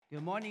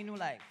Good morning, New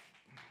Life.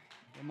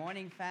 Good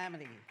morning,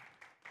 family.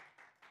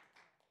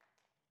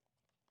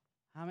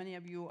 How many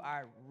of you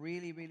are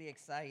really, really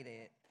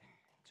excited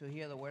to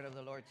hear the word of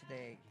the Lord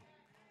today?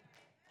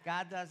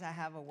 God does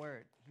have a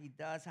word. He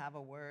does have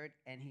a word,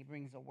 and He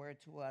brings a word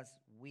to us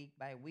week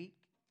by week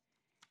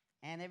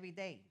and every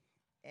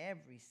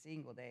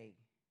single day.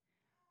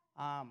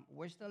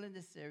 We're still in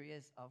the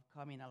series of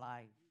coming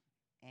alive,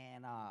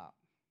 and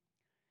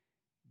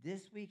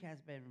this week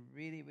has been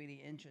really,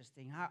 really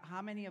interesting.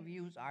 How many of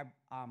you are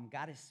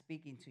God is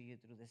speaking to you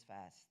through this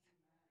fast?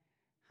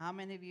 How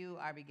many of you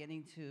are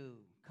beginning to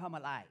come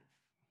alive?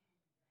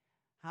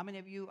 How many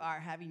of you are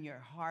having your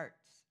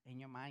hearts and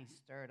your minds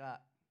stirred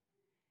up?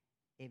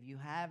 If you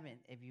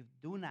haven't, if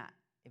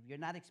you're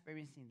not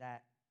experiencing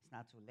that, it's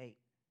not too late.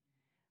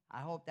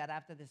 I hope that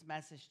after this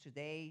message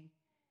today,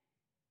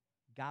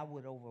 God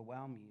would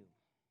overwhelm you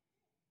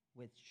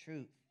with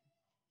truth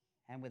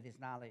and with His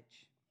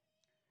knowledge.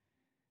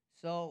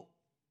 So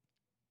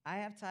I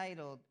have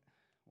titled,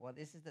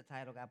 this is the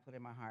title God put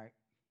in my heart.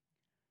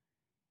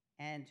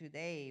 And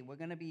today we're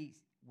gonna be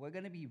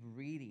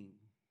reading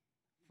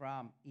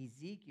from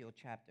Ezekiel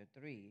chapter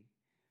 3,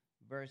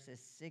 verses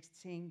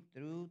 16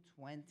 through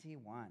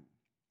 21.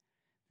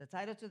 The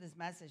title to this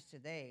message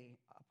today,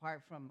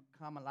 apart from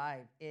Come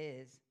Alive,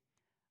 is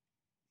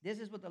this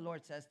is what the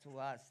Lord says to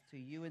us, to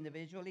you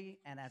individually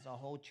and as a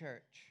whole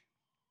church.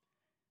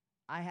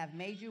 I have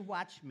made you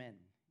watchmen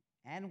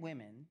and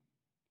women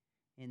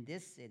in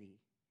this city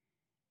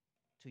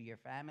to your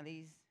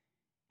families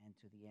and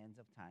to the ends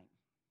of time.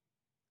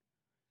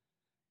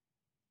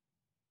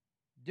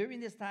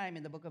 During this time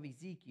in the book of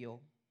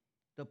Ezekiel,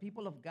 the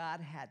people of God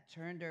had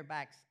turned their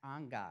backs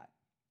on God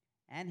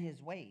and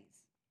His ways.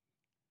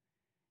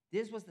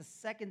 This was the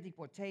second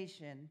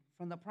deportation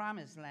from the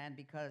promised land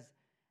because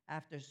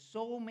after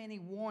so many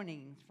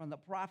warnings from the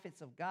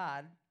prophets of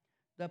God,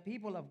 the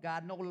people of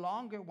God no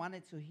longer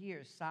wanted to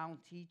hear sound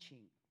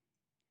teaching.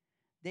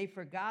 They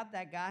forgot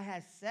that God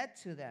has said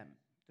to them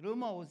through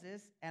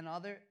Moses and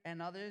others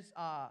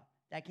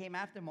that came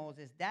after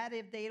Moses, that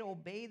if they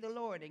obeyed the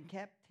Lord and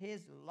kept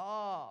His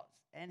laws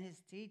and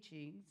His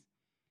teachings,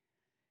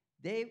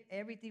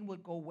 everything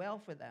would go well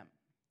for them.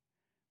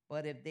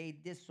 But if they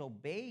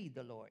disobeyed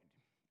the Lord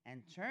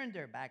and turned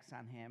their backs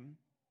on Him,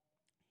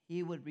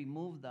 He would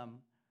remove them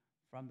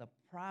from the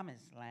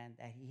promised land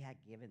that He had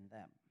given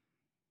them.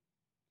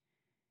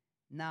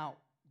 Now,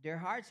 their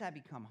hearts had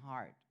become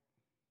hard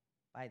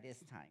by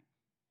this time.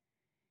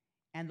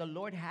 And the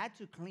Lord had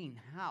to clean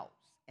house.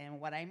 And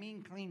what I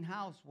mean clean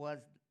house was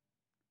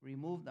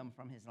remove them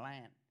from His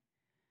land.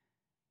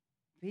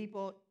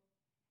 People,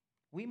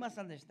 we must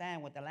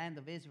understand what the land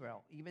of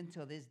Israel, even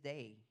till this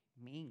day,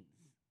 means.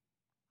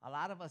 A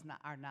lot of us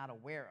are not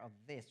aware of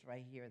this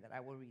right here that I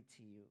will read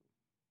to you.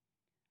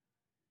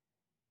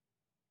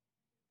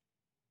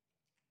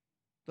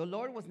 The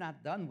Lord was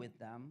not done with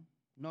them,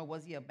 nor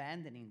was He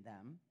abandoning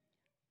them.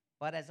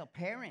 But as a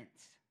parent,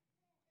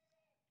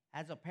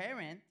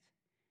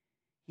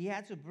 He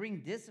had to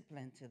bring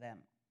discipline to them.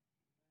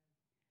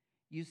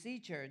 You see,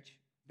 church,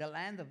 the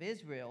land of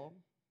Israel,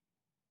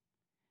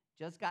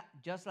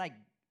 just like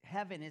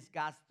heaven is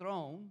God's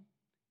throne,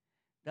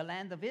 the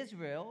land of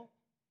Israel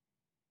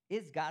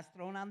is God's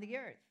throne on the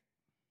earth.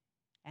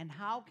 And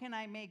how can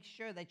I make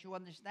sure that you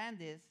understand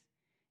this?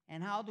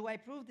 And how do I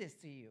prove this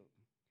to you?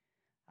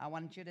 I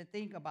want you to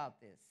think about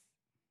this.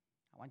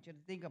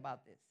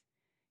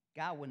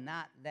 God will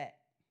not let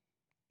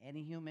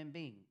any human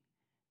being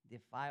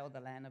defile the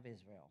land of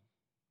Israel.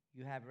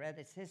 You have read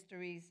its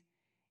histories,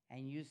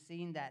 and you've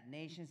seen that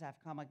nations have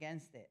come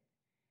against it.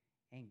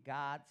 And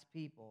God's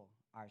people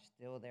are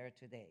still there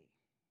today.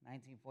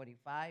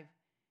 1945,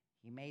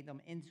 He made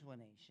them into a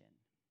nation.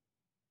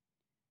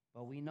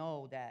 But we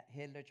know that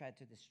Hitler tried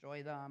to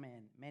destroy them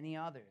and many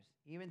others.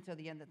 Even till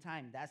the end of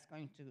time, that's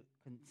going to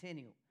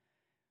continue.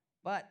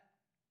 But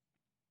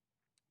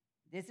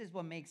this is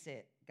what makes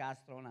it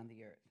God's throne on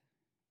the earth.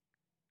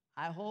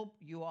 I hope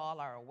you all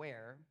are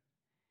aware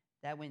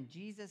that when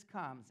Jesus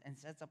comes and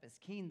sets up His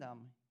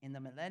kingdom in the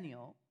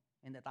millennial,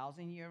 in the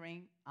 1,000-year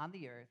reign on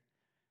the earth,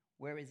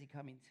 where is He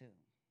coming to?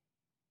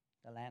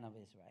 The land of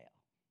Israel.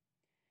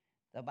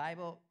 The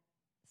Bible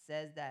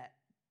says that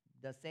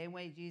the same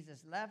way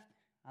Jesus left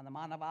on the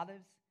Mount of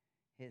Olives,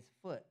 His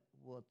foot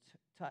will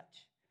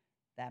touch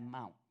that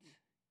mount,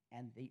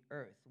 and the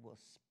earth will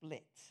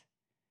split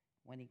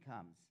when He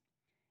comes.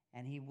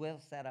 And He will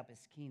set up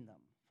His kingdom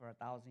for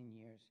 1,000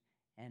 years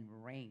and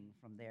reign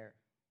from there.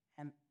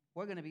 And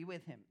we're going to be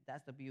with Him.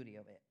 That's the beauty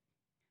of it.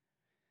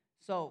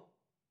 So,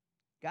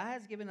 God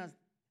has given us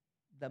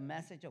the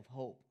message of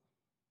hope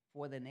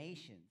for the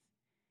nations.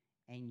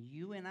 And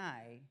you and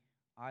I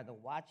are the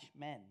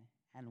watchmen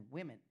and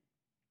women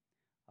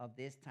of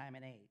this time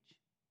and age.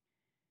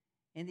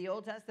 In the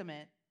Old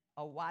Testament,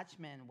 a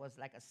watchman was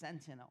like a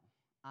sentinel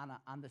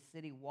on the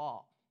city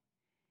wall.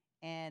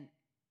 And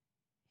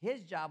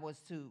his job was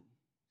to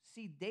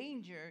see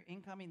danger,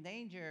 incoming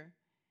danger,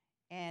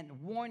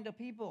 and warn the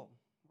people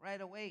right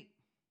away.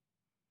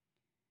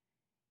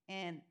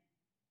 And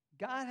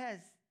God has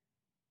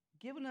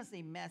given us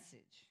a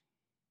message.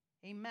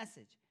 A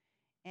message.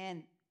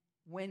 And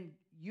when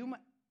you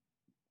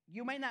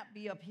might not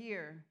be up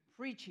here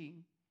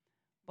preaching,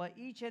 but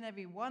each and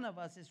every one of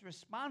us is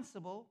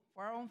responsible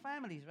for our own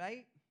families,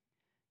 right?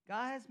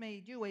 God has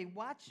made you a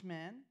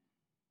watchman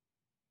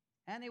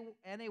and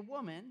a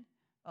woman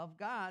of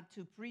God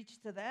to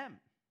preach to them.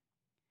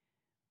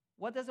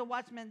 What does a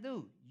watchman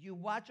do? You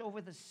watch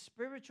over the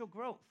spiritual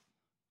growth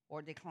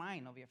or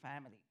decline of your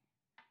family.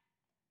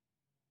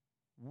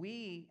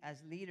 We,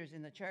 as leaders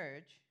in the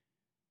church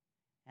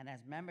and as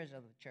members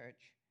of the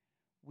church,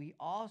 we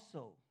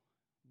also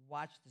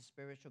watch the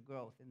spiritual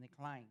growth and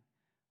decline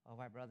of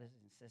our brothers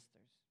and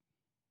sisters.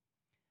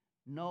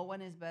 No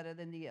one is better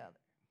than the other,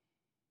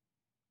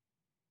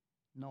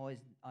 nor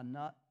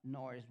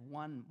is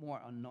one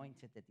more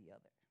anointed than the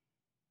other.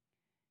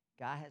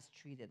 God has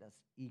treated us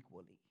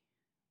equally,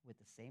 with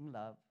the same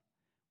love,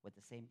 with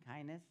the same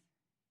kindness,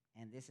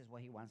 and this is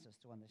what he wants us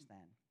to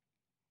understand.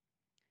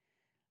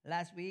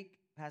 Last week,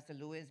 Pastor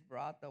Lewis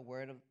brought the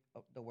word of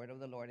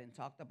the Lord and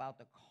talked about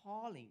the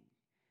calling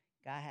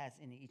God has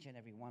in each and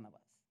every one of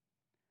us.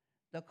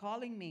 The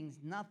calling means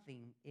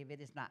nothing if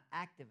it is not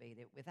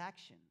activated with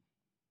action.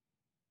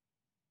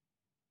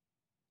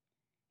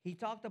 He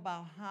talked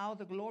about how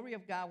the glory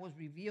of God was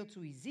revealed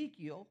to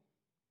Ezekiel,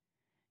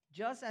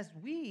 just as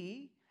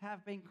we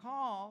have been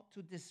called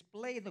to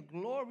display the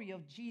glory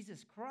of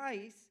Jesus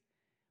Christ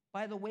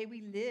by the way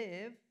we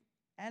live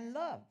and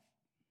love.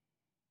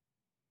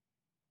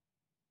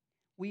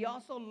 We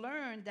also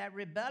learned that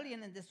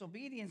rebellion and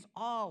disobedience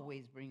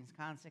always brings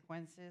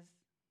consequences.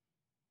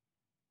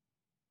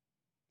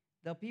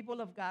 The people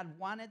of God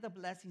wanted the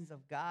blessings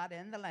of God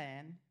and the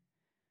land,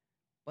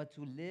 but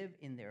to live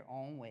in their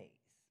own ways.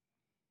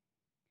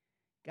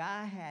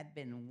 God had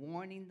been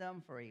warning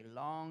them for a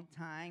long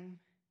time,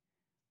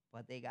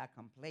 but they got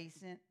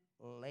complacent,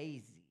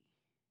 lazy,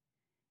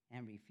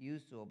 and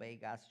refused to obey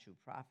God's true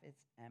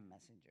prophets and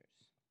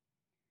messengers.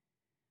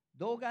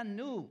 Though God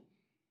knew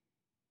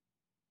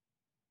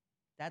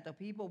that the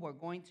people were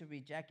going to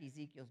reject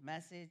Ezekiel's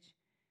message,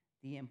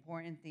 the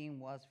important thing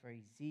was for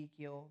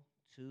Ezekiel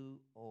to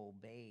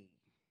obey.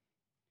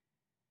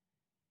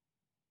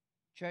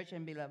 Church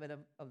and beloved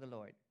of the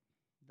Lord,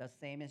 the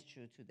same is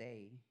true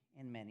today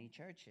in many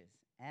churches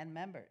and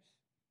members.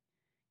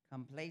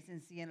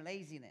 Complacency and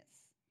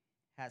laziness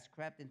has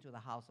crept into the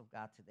house of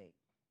God today.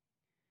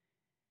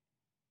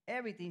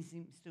 Everything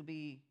seems to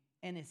be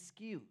an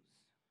excuse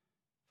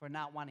for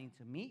not wanting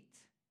to meet,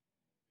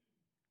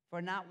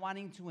 for not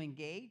wanting to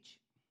engage,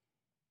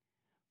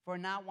 for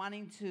not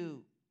wanting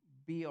to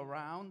be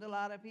around a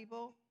lot of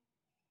people.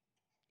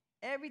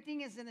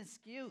 Everything is an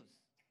excuse.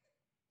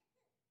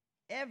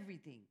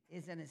 Everything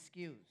is an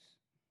excuse.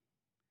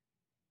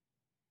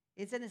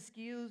 It's an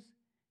excuse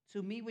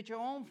to meet with your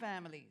own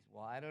families.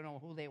 Well, I don't know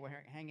who they were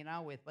hanging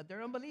out with, but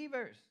they're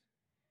unbelievers.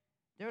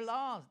 They're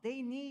lost.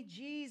 They need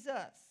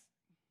Jesus.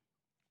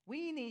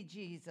 We need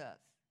Jesus.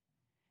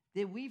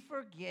 Did we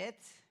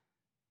forget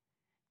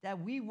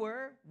that we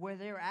were where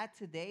they're at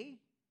today?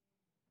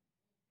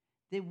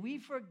 Did we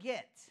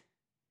forget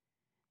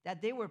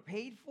that they were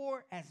paid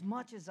for as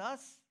much as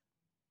us?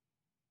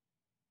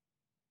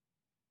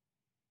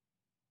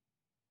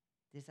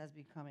 This has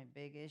become a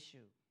big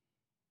issue.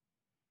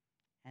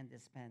 And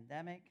this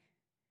pandemic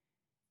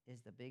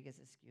is the biggest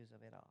excuse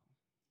of it all.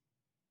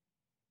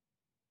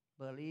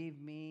 Believe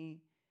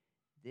me,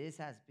 this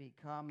has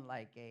become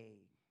like a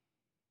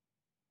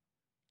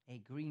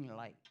green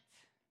light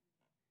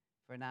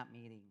for not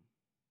meeting.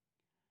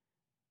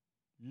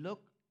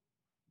 Look,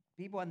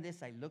 people on this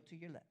side, look to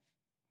your left.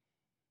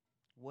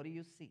 What do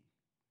you see?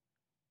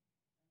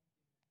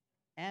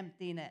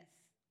 Emptiness.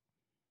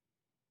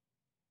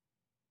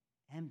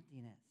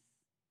 Emptiness.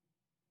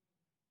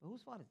 But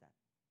whose fault is that?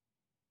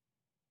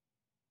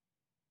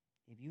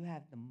 If you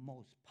have the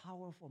most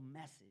powerful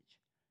message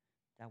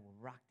that will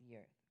rock the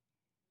earth,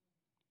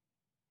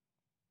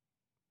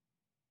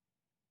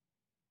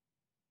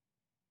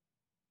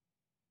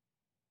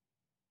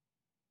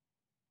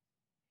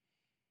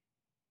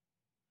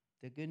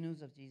 the good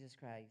news of Jesus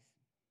Christ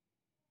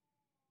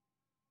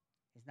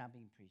is not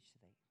being preached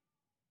today.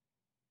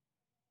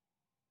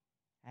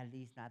 At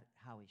least not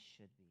how it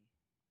should be.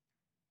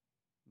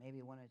 Maybe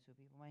one or two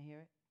people might hear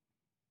it,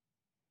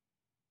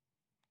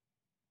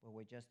 but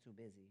we're just too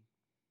busy,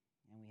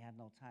 and we have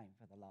no time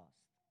for the lost.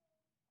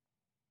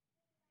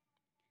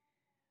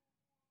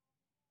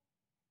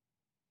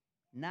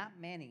 Not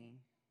many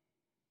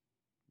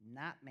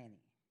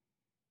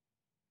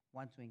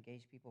want to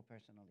engage people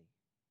personally.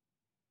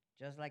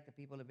 Just like the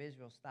people of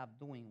Israel stopped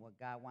doing what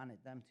God wanted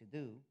them to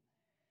do,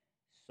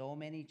 so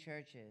many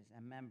churches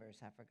and members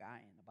have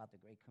forgotten about the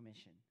Great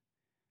Commission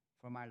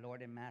from our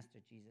Lord and Master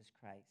Jesus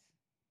Christ,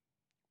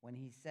 when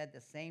he said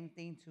the same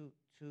thing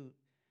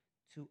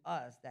to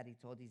us that he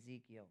told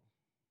Ezekiel.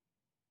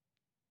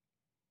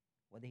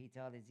 What did he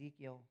tell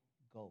Ezekiel?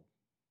 Go.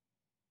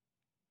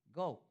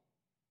 Go.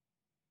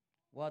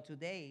 Well,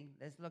 today,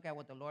 let's look at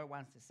what the Lord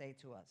wants to say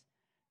to us.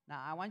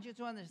 Now, I want you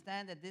to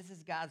understand that this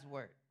is God's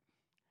word.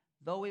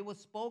 Though it was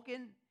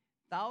spoken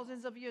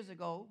thousands of years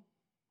ago,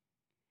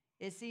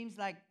 it seems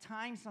like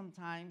time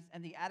sometimes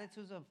and the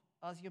attitudes of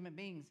us human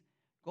beings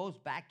goes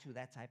back to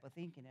that type of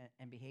thinking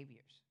and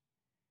behaviors.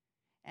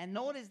 And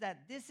notice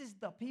that this is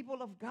the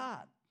people of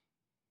God.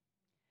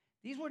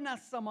 These were not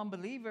some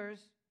unbelievers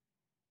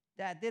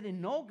that didn't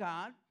know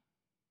God.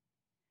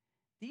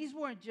 These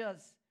weren't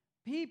just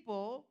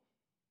people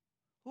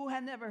who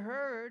had never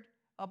heard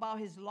about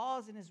his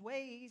laws and his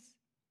ways.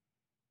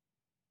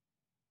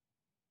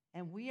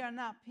 And we are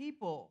not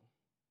people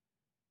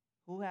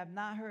who have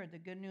not heard the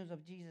good news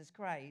of Jesus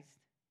Christ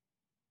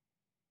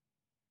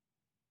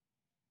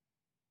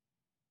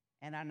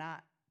and are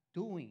not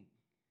doing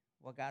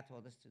what God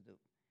told us to do.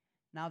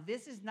 Now,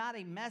 this is not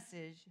a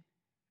message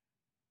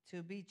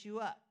to beat you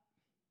up.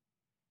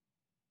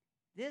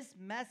 This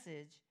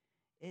message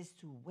is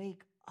to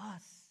wake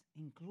us,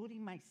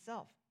 including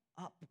myself,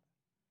 up.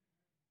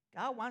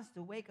 God wants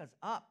to wake us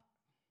up.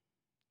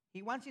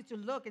 He wants you to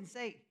look and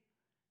say,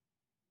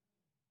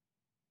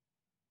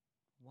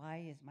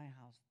 why is my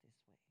house this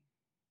way?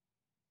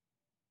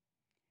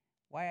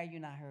 Why are you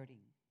not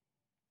hurting?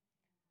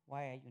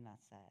 Why are you not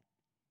sad?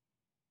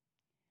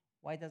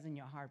 Why doesn't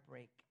your heart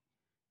break?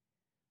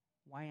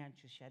 Why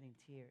aren't you shedding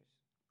tears?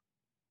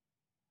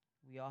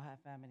 We all have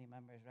family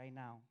members right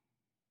now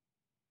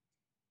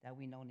that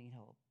we know need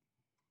hope.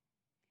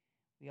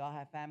 We all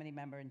have family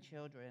members and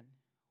children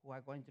who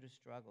are going through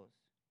struggles,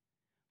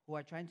 who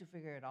are trying to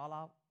figure it all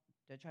out.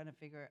 They're trying to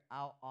figure it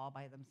out all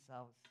by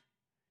themselves.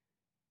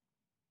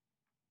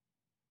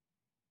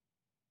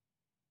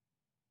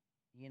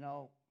 You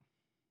know,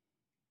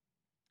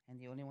 and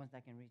the only ones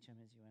that can reach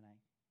them is you and I.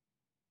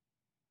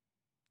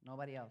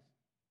 Nobody else.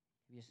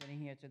 If you're sitting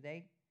here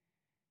today,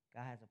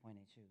 God has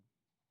appointed you.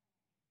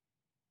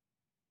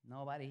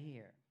 Nobody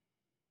here.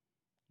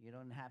 You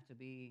don't have to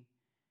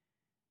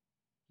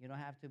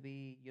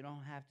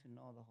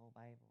know the whole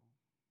Bible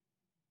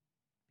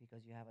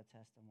because you have a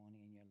testimony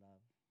in your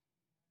love.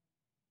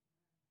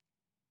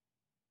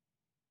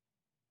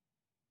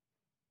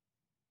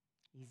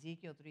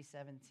 Ezekiel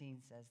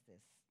 3:17 says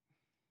this.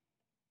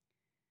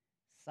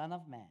 Son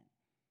of man,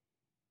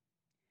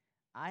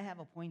 I have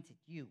appointed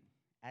you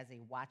as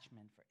a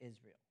watchman for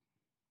Israel.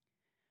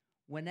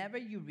 Whenever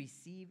you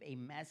receive a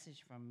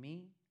message from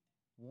me,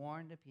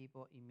 warn the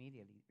people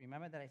immediately.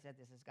 Remember that I said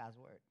this is God's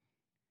word.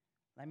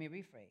 Let me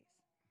rephrase.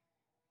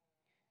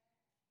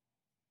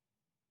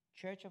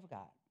 Church of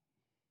God,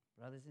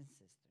 brothers and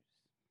sisters,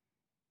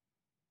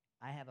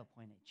 I have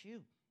appointed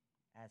you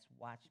as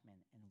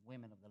watchmen and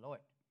women of the Lord.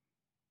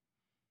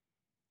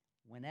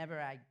 Whenever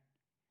I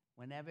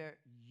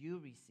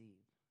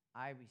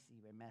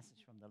receive a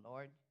message from the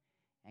Lord,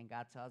 and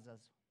God tells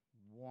us,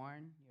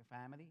 warn your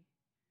family,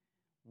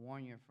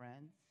 warn your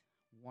friends,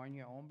 warn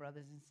your own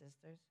brothers and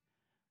sisters,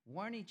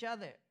 warn each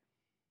other.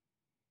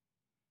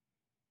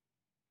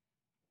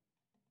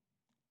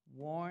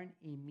 Warn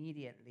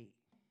immediately.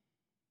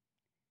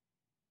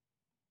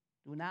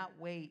 Do not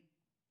wait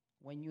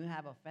when you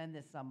have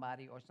offended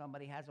somebody or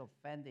somebody has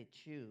offended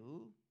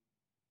you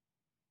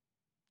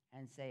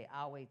and say,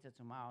 I'll wait till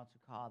tomorrow to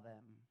call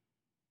them.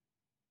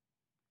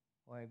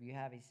 Or if you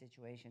have a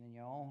situation in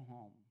your own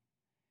home,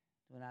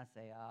 do not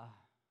say,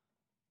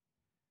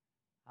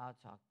 I'll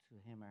talk to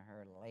him or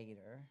her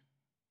later,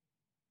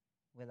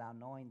 without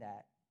knowing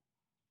that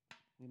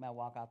we might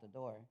walk out the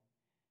door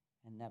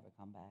and never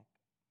come back.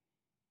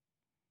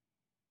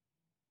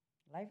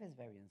 Life is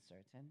very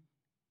uncertain.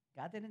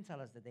 God didn't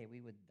tell us the day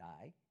we would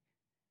die.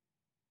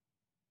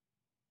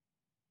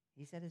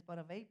 He said it's but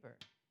a vapor.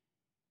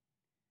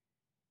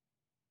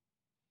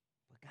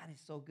 But God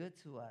is so good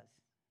to us.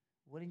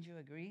 Wouldn't you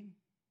agree?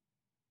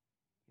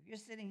 If you're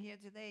sitting here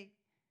today,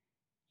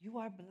 you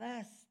are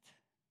blessed.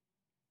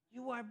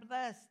 You are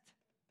blessed.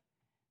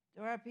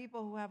 There are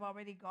people who have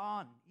already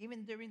gone.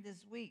 Even during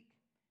this week,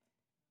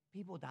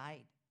 people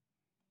died.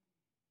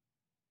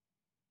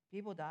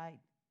 People died.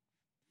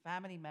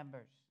 Family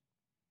members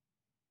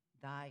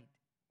died.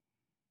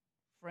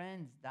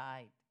 Friends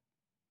died.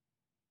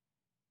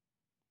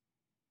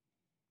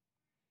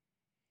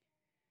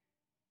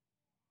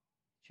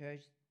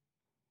 Church,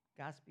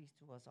 God speaks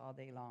to us all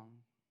day long.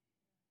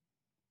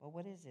 But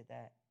what is it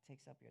that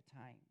takes up your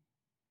time?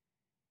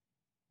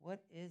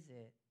 What is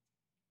it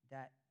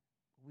that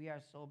we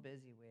are so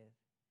busy with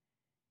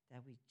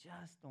that we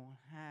just don't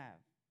have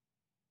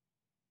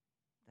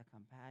the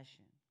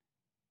compassion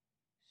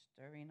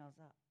stirring us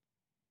up?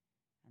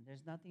 And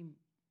there's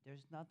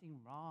nothing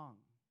wrong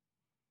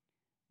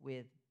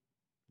with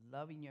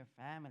loving your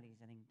families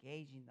and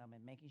engaging them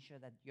and making sure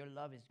that your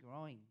love is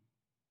growing.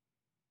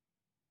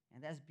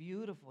 And that's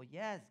beautiful.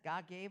 Yes,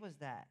 God gave us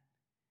that.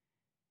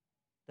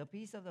 The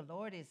peace of the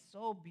Lord is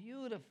so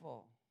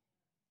beautiful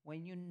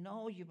when you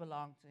know you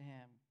belong to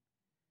him.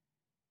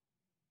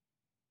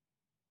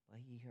 But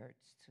he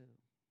hurts too.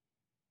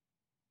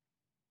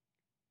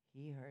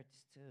 He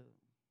hurts too.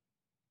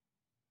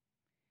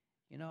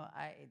 You know,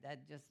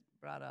 that just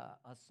brought a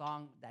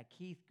song that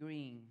Keith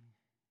Green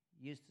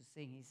used to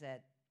sing.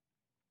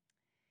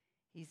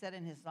 He said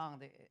in his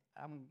song,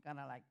 I'm going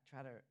to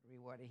try to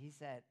reword it. He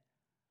said,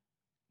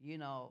 You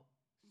know,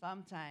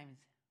 sometimes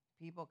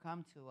people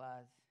come to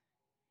us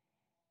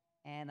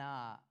and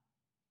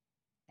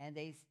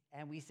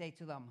and we say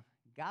to them,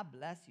 God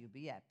bless you,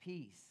 be at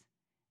peace.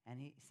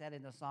 And he said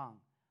in the song,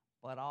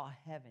 but all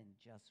heaven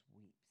just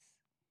weeps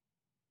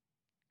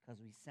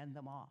because we send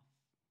them off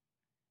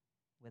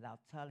without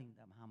telling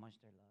them how much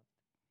they're loved.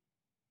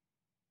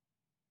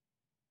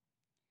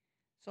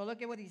 So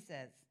look at what he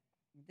says.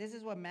 This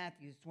is what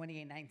Matthew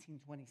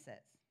 28:19-20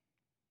 says.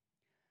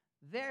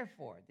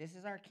 Therefore, this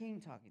is our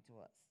King talking to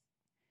us.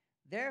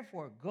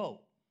 Therefore,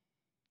 go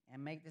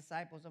and make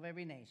disciples of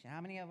every nation.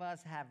 How many of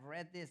us have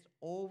read this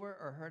over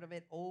or heard of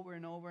it over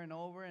and over and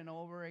over and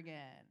over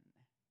again?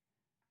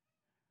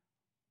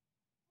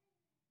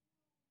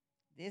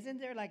 Isn't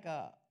there like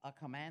a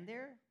command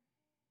there?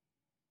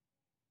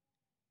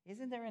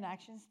 Isn't there an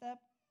action step?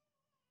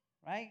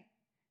 Right?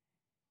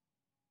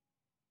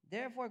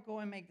 Therefore, go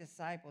and make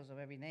disciples of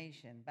every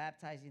nation,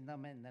 baptizing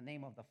them in the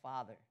name of the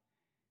Father,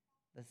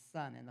 the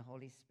Son, and the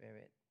Holy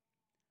Spirit.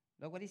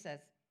 Look what he says.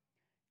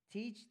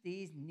 Teach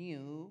these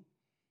new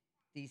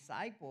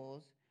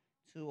disciples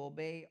to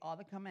obey all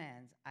the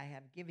commands I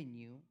have given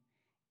you,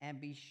 and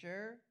be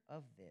sure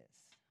of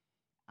this.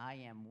 I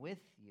am with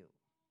you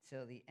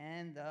till the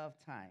end of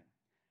time.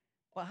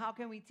 But how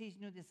can we teach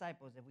new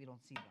disciples if we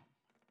don't see them?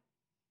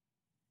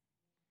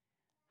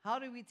 How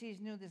do we teach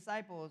new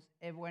disciples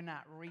if we're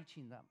not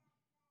reaching them?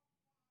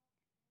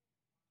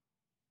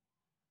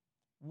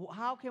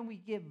 How can we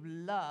give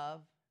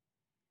love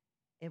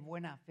if we're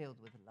not filled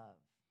with love?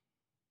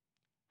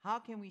 How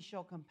can we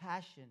show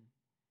compassion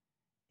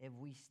if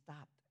we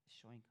stopped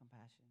showing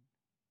compassion?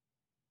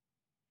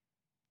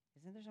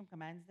 Isn't there some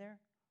commands there?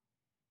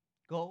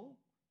 Go,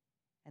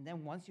 and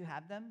then once you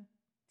have them,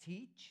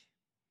 teach.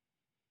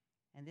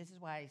 And this is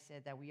why I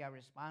said that we are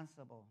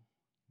responsible,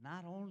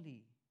 not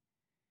only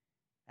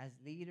as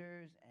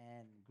leaders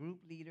and group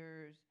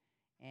leaders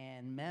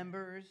and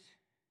members.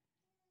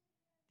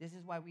 This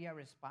is why we are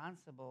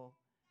responsible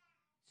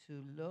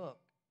to look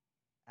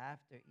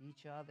after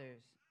each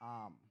other's,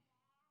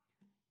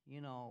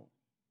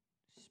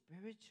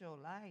 spiritual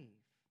life.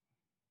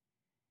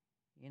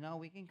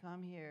 We can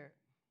come here,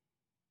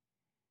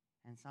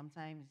 and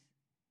sometimes,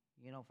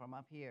 from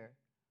up here,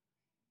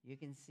 you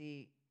can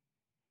see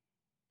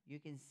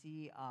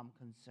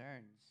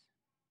concerns.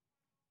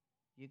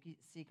 You can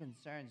see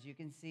concerns. You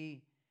can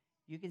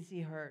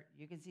see hurt.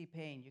 You can see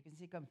pain. You can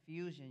see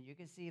confusion. You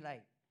can see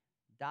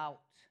doubt.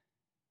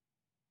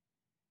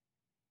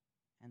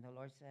 And the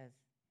Lord says,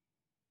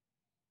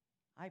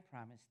 I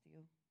promised you,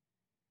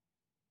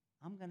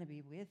 I'm going to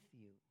be with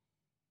you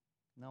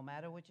no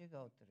matter what you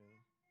go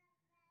through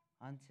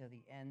until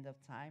the end of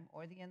time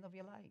or the end of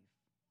your life.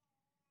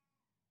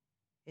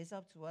 It's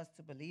up to us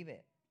to believe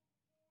it.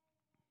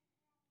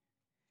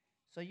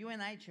 So you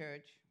and I,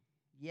 church,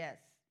 yes,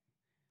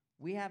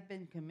 we have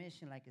been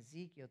commissioned like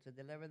Ezekiel to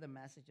deliver the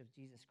message of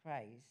Jesus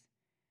Christ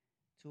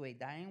to a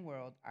dying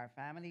world, our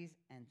families,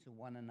 and to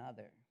one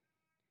another,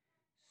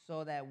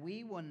 so that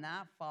we will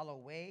not fall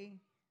away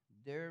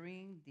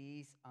during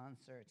these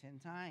uncertain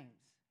times.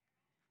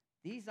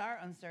 These are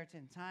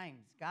uncertain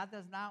times. God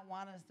does not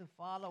want us to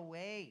fall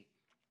away.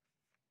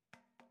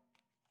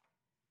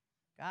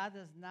 God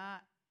does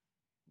not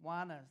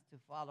want us to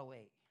fall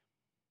away.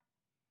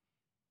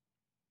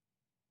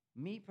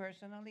 Me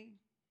personally,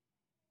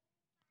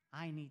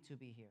 I need to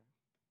be here.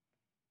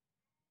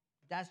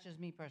 That's just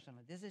me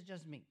personally. This is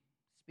just me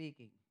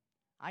speaking.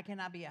 I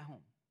cannot be at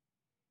home.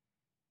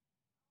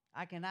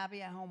 I cannot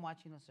be at home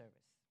watching a service.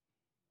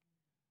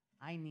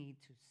 I need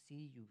to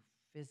see you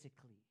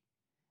physically.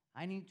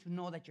 I need to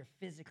know that you're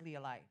physically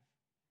alive.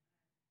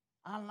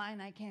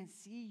 Online, I can't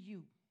see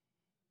you.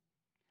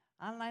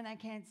 Online,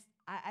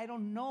 I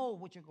don't know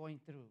what you're going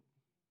through.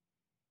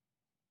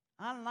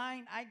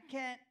 Online, I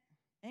can't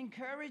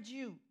encourage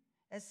you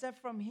except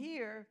from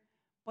here,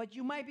 but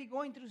you might be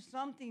going through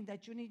something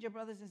that you need your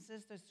brothers and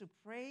sisters to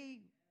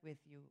pray with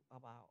you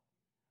about.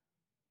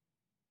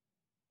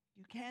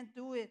 You can't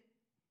do it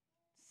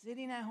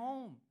sitting at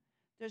home.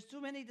 There's too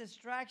many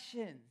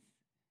distractions.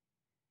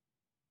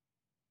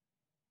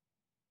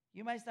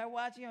 You might start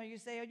watching, or you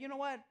say, oh, you know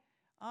what?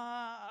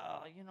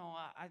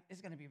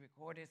 It's going to be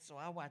recorded, so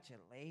I'll watch it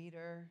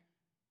later.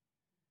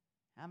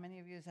 How many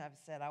of you have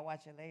said, I'll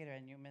watch it later,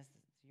 and you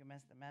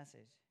missed the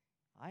message?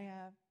 I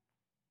have.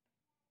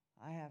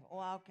 Oh,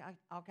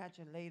 I'll catch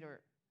it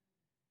later.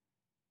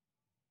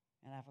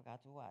 And I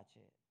forgot to watch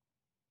it.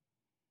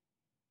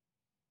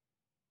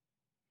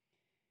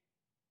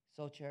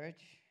 So,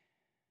 church,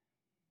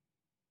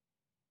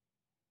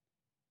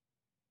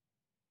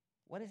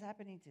 what is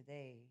happening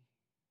today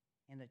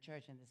in the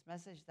church, and this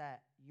message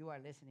that you are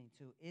listening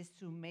to, is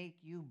to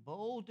make you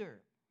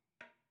bolder.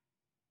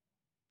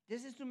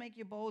 This is to make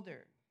you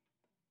bolder.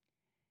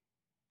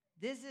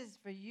 This is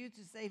for you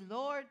to say,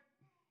 Lord,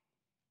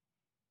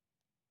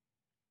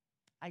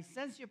 I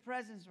sense your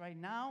presence right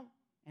now,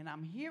 and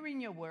I'm hearing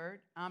your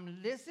word. I'm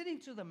listening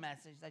to the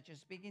message that you're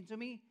speaking to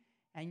me,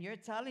 and you're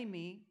telling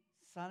me,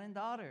 son and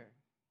daughter,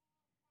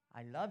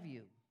 I love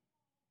you,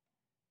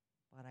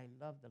 but I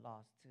love the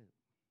lost too.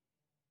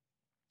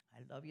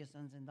 love your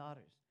sons and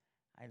daughters.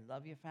 I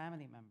love your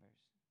family members.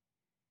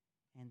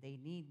 And they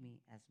need me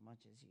as much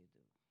as you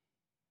do.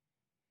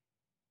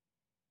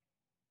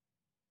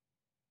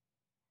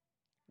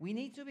 We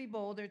need to be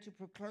bolder to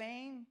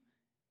proclaim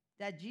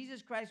that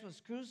Jesus Christ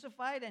was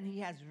crucified and he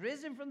has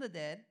risen from the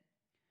dead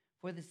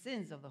for the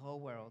sins of the whole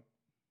world.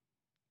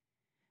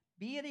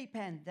 Be it a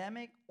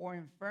pandemic or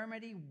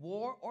infirmity,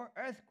 war or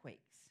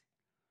earthquakes,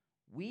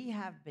 we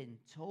have been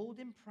told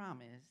and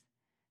promised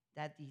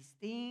that these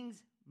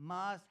things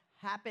must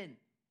happen.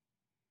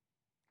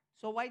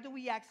 So why do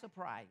we act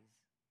surprised?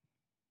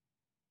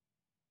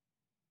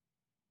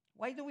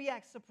 Why do we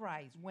act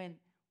surprised when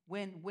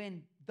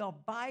the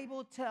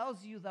Bible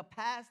tells you the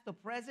past, the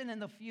present,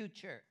 and the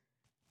future?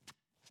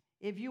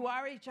 If you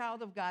are a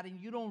child of God and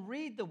you don't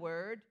read the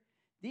word,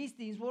 these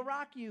things will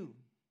rock you.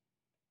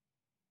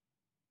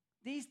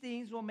 These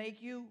things will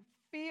make you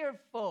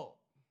fearful.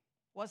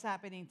 What's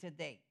happening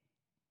today?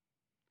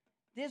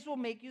 This will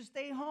make you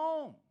stay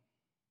home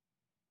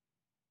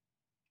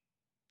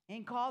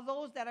and call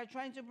those that are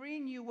trying to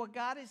bring you what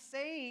God is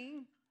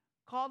saying,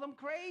 call them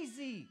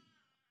crazy.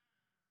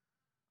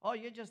 Oh,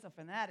 you're just a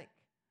fanatic.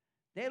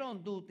 They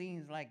don't do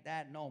things like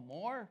that no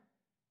more.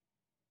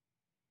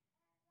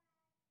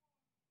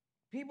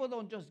 People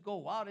don't just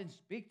go out and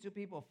speak to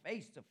people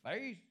face to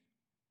face.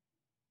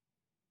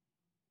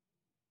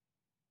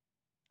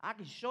 I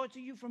can show it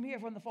to you from here,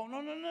 from the phone.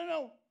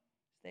 No.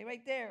 Stay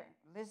right there.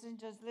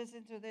 Just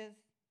listen to this.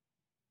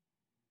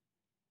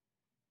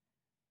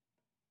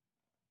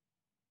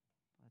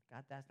 But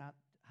God, that's not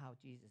how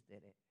Jesus did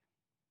it.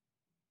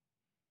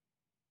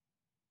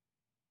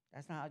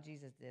 That's not how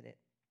Jesus did it.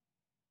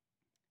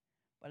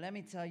 But let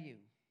me tell you,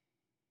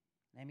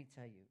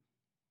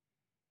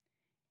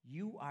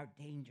 you are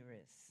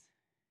dangerous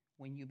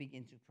when you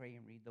begin to pray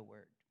and read the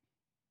word.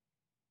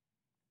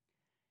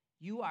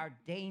 You are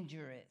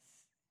dangerous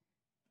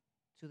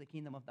to the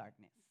kingdom of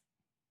darkness.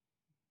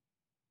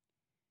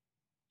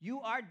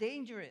 You are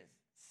dangerous,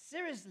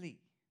 seriously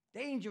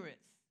dangerous,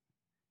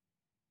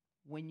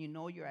 when you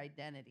know your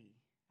identity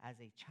as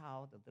a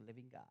child of the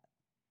living God.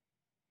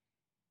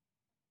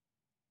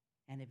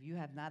 And if you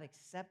have not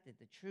accepted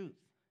the truth,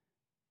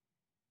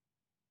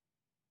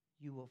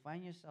 you will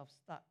find yourself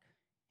stuck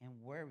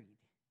and worried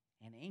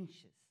and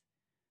anxious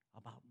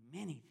about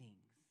many things.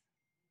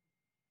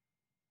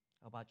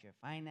 About your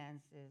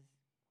finances,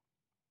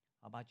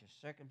 about your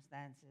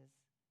circumstances,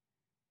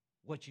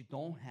 what you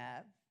don't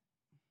have,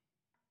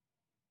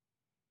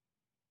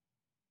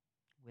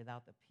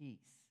 without the peace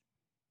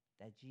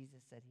that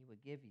Jesus said he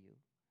would give you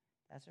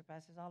that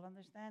surpasses all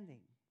understanding.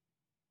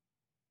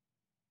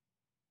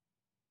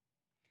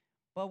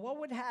 But what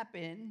would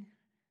happen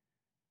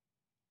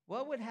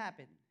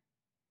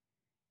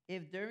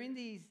if during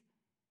these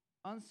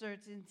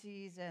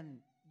uncertainties and,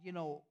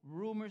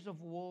 rumors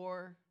of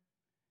war,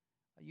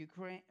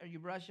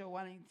 Russia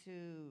wanting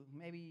to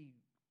maybe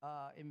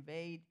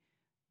invade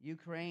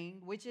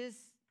Ukraine, which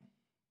is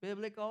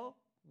biblical,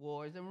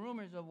 wars and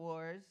rumors of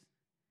wars.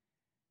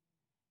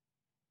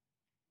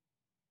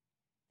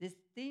 This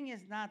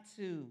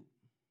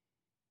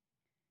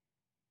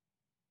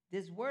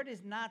word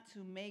is not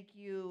to make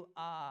you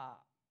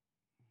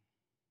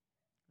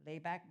lay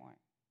back more,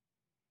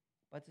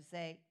 but to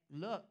say,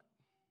 look,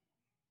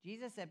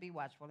 Jesus said, be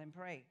watchful and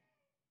pray,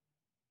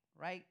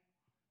 right?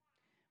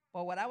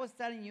 But what I was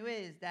telling you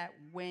is that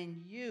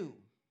when you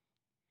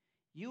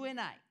and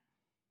I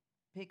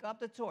pick up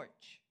the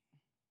torch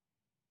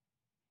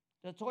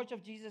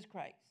of Jesus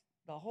Christ,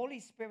 the Holy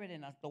Spirit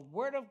in us, the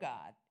Word of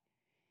God,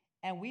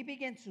 and we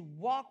begin to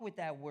walk with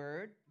that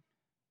word,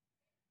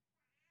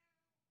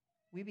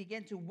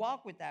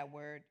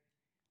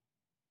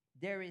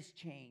 there is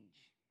change.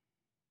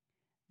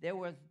 There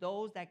was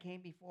those that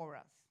came before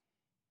us.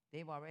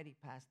 They've already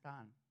passed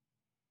on.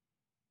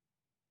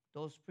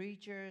 Those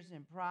preachers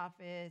and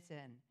prophets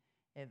and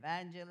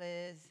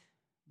evangelists,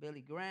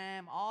 Billy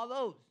Graham, all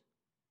those,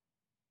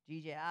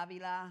 G.J.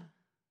 Avila,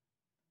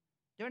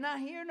 they're not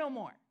here no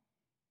more.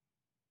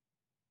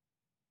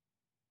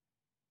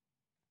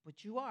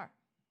 But you are.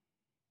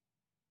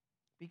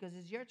 Because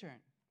it's your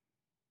turn.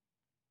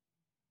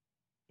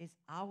 It's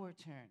our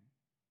turn.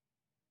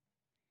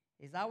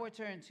 It's our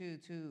turn to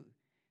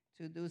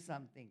do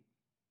something.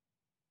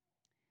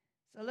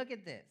 So look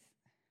at this.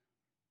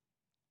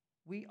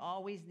 We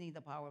always need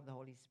the power of the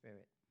Holy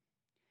Spirit.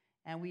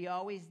 And we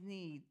always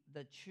need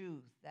the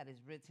truth that is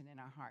written in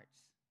our hearts.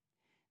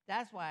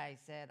 That's why I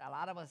said, a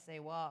lot of us say,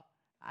 well,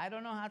 I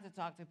don't know how to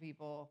talk to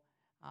people.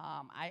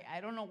 I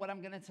don't know what I'm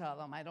going to tell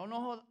them. I don't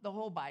know the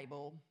whole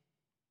Bible.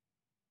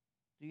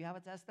 Do you have a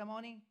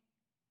testimony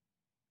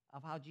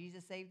of how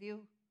Jesus saved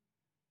you?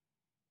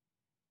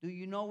 Do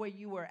you know where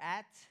you were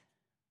at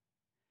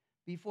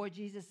before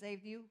Jesus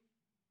saved you?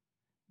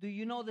 Do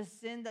you know the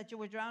sin that you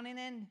were drowning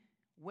in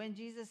when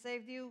Jesus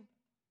saved you?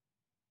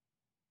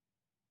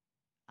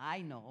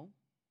 I know.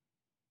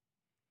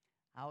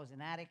 I was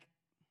an addict.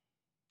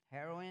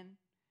 Heroin,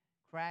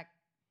 crack,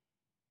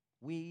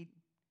 weed,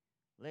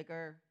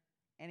 liquor,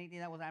 anything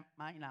that was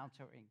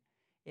mind-altering.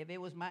 If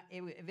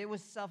it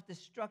was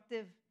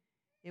self-destructive,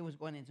 it was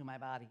going into my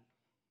body.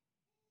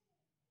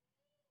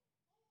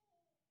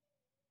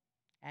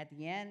 At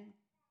the end,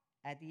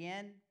 at the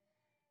end,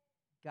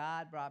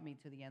 God brought me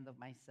to the end of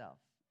myself.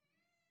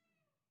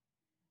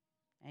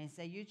 And he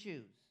said, you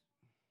choose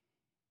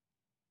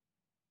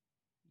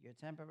your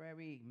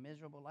temporary,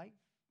 miserable life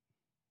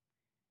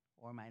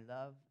or my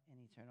love and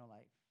eternal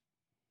life.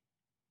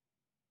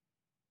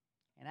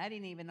 And I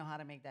didn't even know how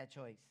to make that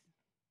choice.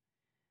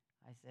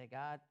 I said,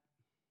 God,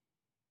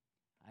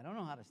 I don't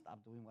know how to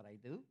stop doing what I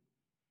do.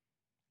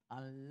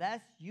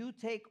 Unless you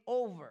take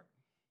over,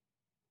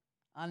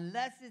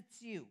 unless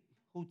it's you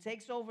who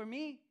takes over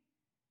me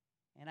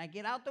and I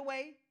get out the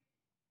way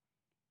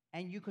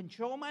and you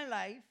control my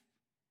life,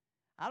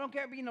 I don't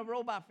care being a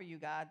robot for you,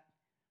 God,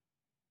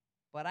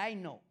 but I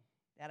know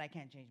that I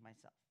can't change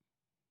myself.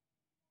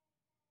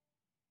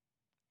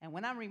 And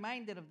when I'm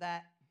reminded of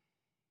that,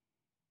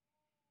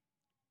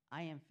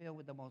 I am filled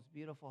with the most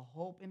beautiful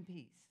hope and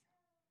peace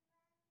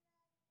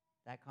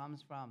that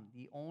comes from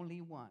the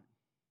only one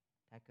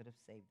that could have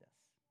saved us.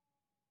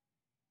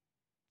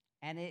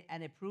 And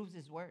it proves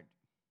his word.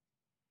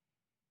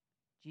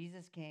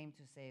 Jesus came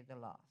to save the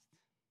lost.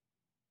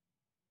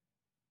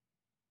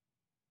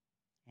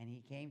 And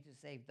he came to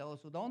save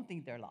those who don't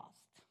think they're lost.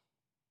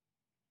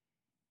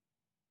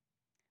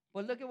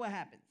 But look at what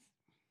happens.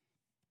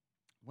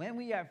 When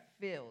we are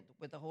filled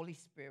with the Holy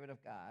Spirit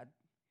of God,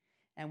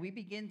 and we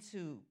begin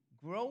to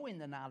grow in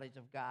the knowledge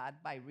of God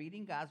by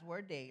reading God's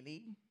word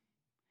daily,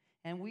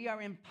 and we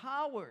are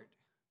empowered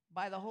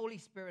by the Holy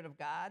Spirit of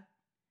God,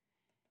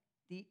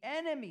 the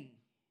enemy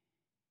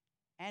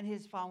and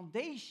his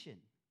foundation,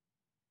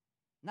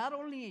 not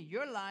only in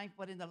your life,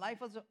 but in the life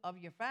of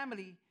your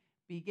family,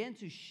 begin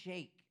to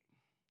shake.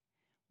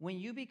 When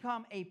you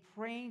become a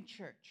praying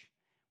church,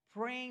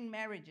 praying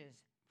marriages,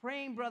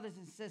 praying brothers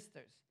and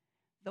sisters,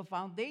 the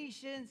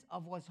foundations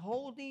of what's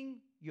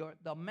holding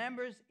the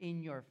members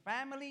in your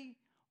family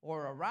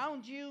or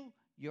around you,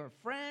 your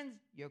friends,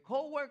 your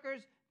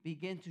co-workers,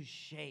 begin to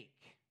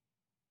shake.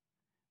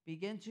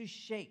 Begin to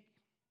shake.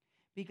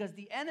 Because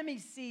the enemy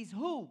sees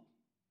who?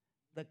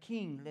 The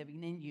king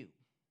living in you.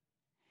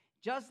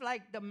 Just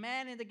like the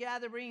man in the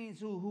gatherings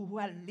who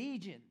had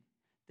legion,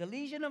 the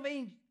legion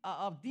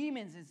of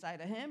demons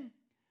inside of him,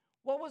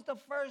 what was the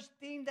first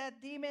thing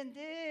that demon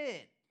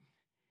did?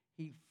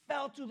 He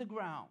fell to the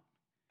ground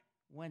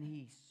when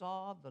he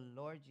saw the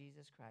Lord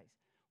Jesus Christ.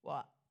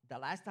 Well, the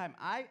last time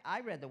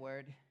I read the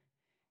word,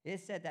 it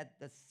said that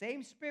the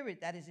same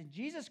spirit that is in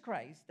Jesus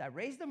Christ, that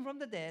raised him from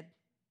the dead,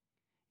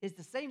 is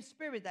the same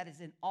spirit that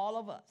is in all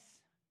of us.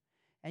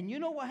 And you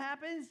know what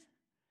happens?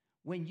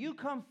 When you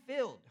come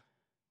filled,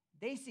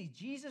 they see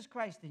Jesus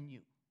Christ in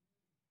you.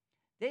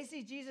 They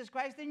see Jesus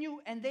Christ in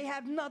you, and they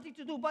have nothing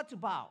to do but to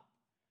bow.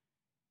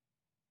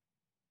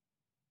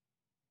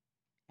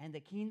 And the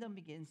kingdom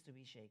begins to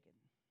be shaken.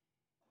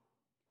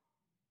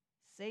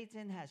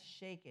 Satan has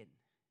shaken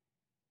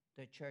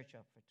the church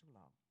up for too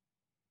long.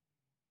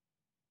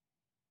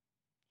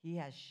 He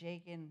has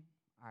shaken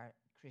our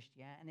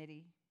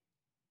Christianity,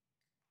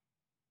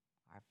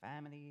 our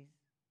families.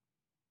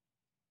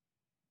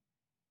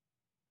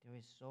 There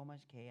is so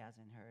much chaos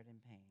and hurt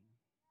and pain,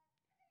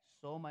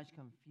 so much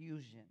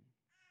confusion.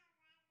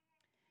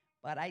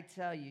 But I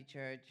tell you,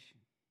 church,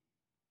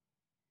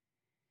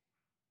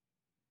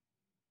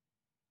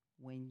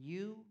 when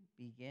you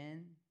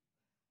begin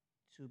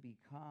to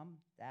become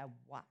that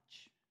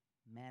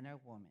watchman or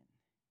woman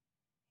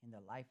in the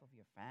life of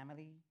your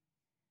family,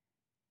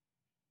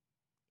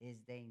 is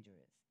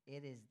dangerous.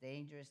 It is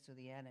dangerous to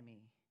the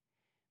enemy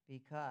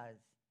because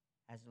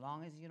as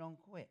long as you don't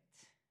quit,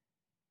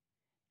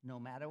 no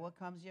matter what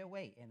comes your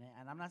way,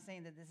 and I'm not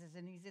saying that this is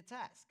an easy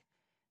task.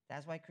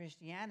 That's why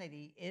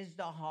Christianity is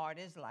the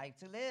hardest life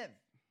to live.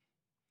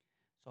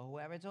 So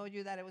whoever told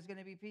you that it was going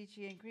to be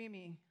peachy and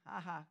creamy,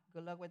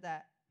 good luck with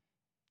that.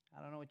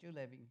 I don't know what you're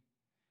living.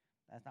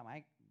 That's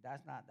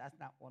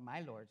not what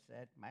my Lord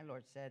said. My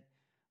Lord said,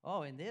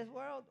 oh, in this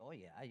world, oh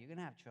yeah, you're going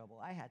to have trouble.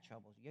 I had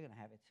troubles. You're going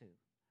to have it too.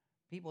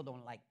 People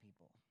don't like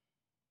people.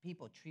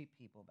 People treat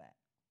people bad.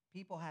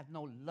 People have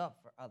no love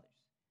for others.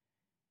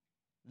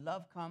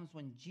 Love comes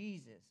when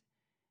Jesus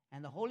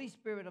and the Holy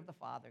Spirit of the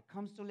Father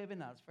comes to live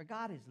in us, for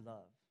God is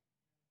love.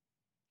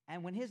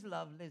 And when his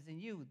love lives in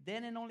you,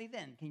 then and only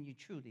then can you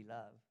truly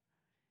love.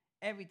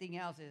 Everything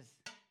else is,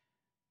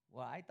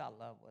 well, I thought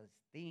love was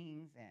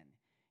things and,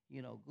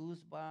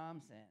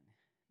 goosebumps. And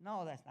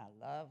no, that's not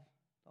love.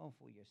 Don't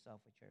fool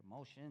yourself with your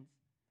emotions.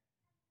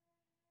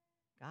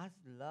 God's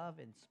love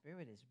and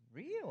spirit is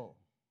real.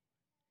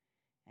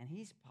 And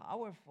he's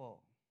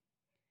powerful.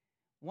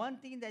 One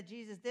thing that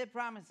Jesus did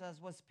promise us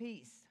was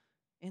peace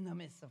in the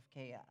midst of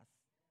chaos.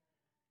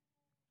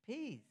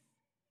 Peace.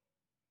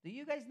 Do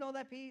you guys know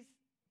that peace?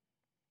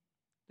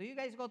 Do you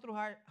guys go through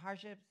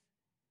hardships?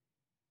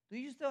 Do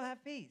you still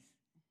have peace?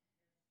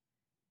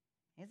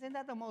 Isn't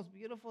that the most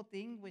beautiful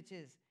thing, which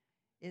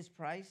is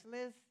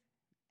priceless,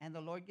 and the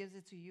Lord gives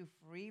it to you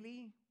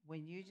freely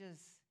when you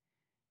just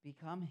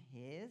become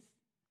his?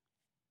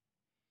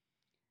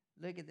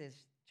 Look at this,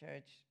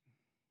 church,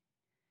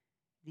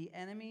 the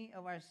enemy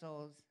of our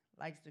souls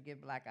likes to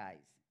give black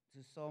eyes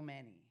to so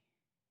many.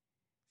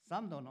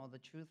 Some don't know the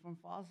truth from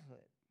falsehood.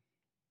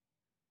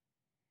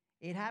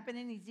 It happened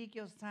in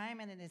Ezekiel's time,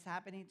 and it is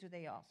happening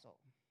today also.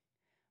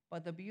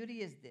 But the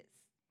beauty is this.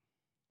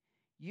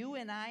 You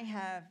and I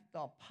have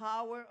the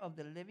power of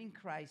the living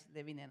Christ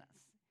living in us.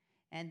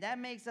 And that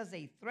makes us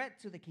a threat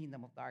to the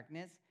kingdom of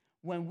darkness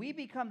when we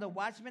become the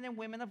watchmen and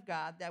women of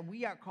God that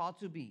we are called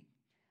to be.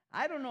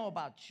 I don't know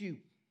about you,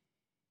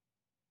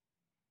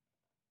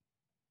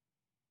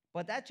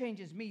 but that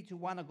changes me to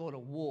want to go to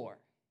war.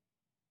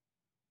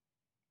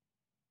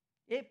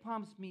 It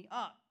pumps me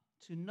up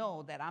to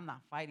know that I'm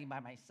not fighting by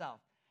myself.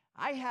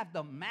 I have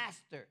the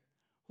master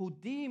who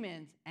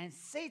demons and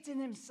Satan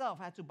himself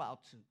had to bow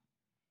to.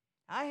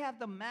 I have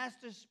the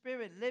master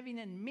spirit living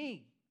in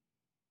me.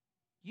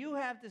 You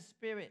have the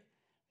spirit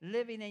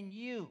living in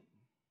you.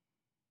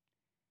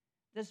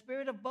 The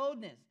spirit of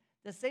boldness,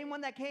 the same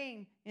one that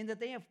came in the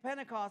day of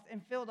Pentecost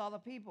and filled all the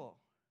people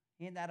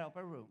in that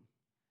upper room.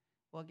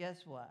 Well,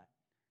 guess what?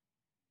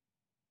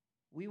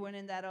 We went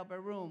in that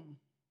upper room,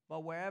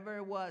 but wherever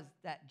it was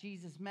that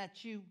Jesus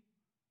met you,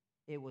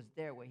 it was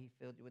there where he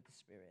filled you with the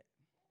Spirit.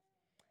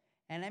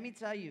 And let me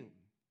tell you,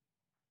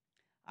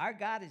 our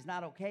God is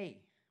not okay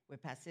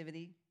with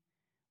passivity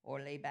or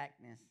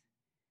laybackness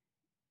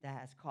that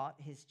has caught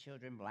his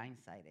children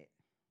blindsided.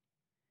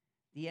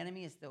 The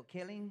enemy is still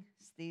killing,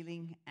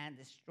 stealing, and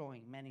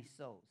destroying many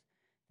souls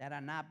that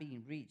are not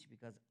being reached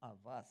because of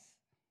us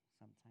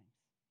sometimes.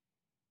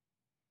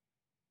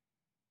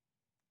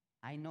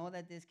 I know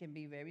that this can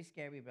be very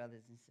scary,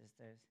 brothers and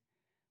sisters,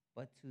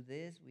 but to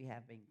this we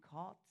have been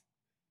called,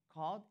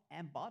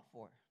 and bought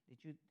for.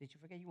 Did you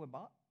forget you were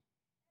bought?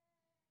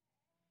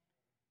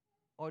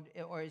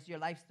 Or is your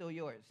life still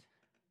yours?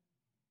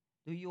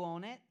 Do you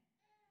own it?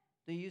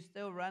 Do you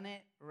still run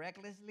it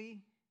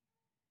recklessly?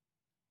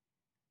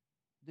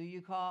 Do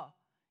you call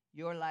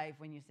your life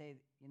when you say,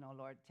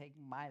 Lord, take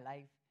my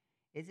life?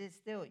 Is it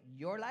still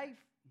your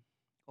life?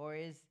 Or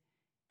is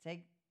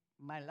take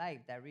my life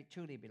that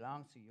truly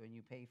belongs to you and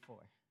you pay for?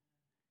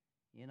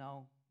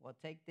 Well,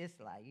 take this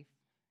life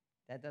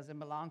that doesn't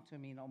belong to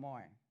me no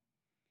more.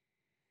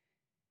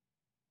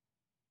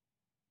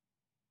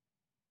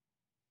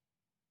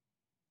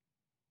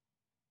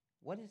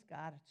 What is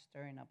God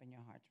stirring up in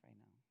your hearts right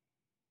now?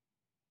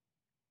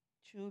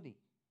 Truly,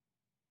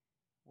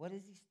 what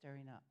is he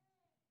stirring up?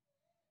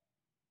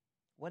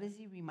 What is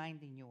he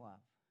reminding you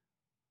of?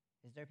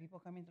 Is there people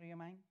coming through your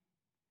mind?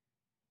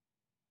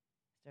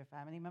 Is there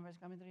family members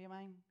coming through your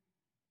mind?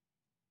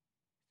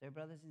 Is there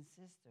brothers and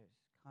sisters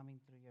coming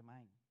through your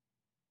mind?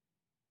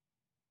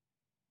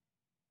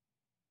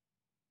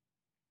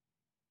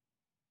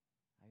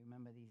 I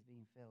remember these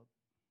being filled.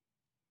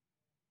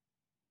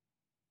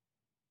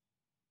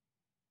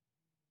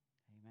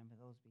 I remember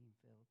those being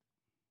filled.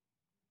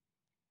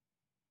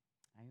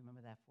 I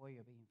remember that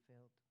foyer being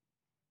filled.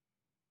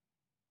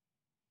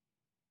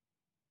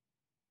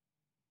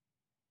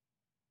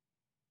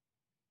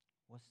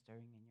 What's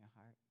stirring in your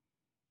heart?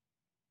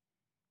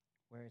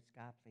 Where is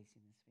God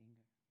placing his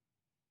finger?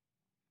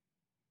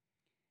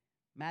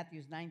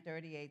 Matthew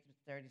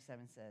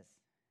 9:38-37 says,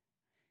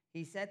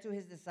 he said to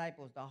his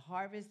disciples, the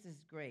harvest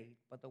is great,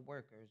 but the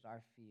workers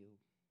are few.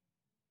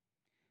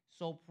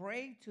 So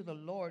pray to the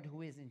Lord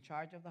who is in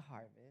charge of the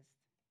harvest.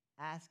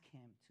 Ask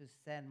him to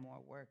send more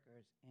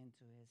workers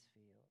into his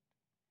field.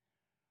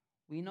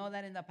 We know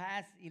that in the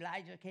past,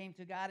 Elijah came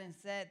to God and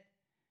said,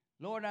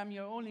 Lord, I'm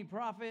your only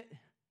prophet,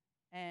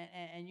 and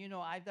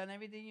I've done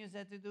everything you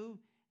said to do,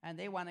 and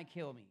they want to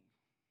kill me.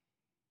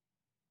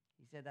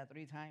 He said that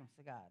 3 times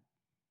to God.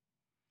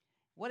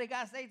 What did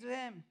God say to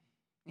him?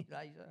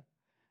 Elijah,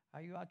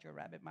 are you out your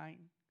rabbit mind?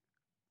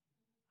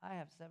 I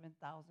have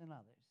 7,000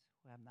 others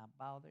who have not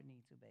bowed their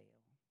knee to Baal.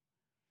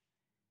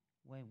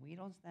 When we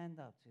don't stand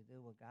up to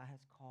do what God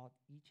has called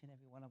each and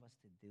every one of us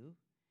to do,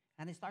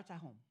 and it starts at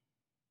home.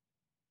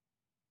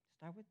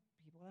 Start with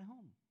people at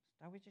home.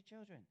 Start with your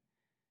children.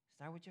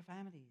 Start with your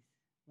families,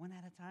 one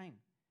at a time.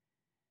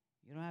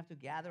 You don't have to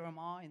gather them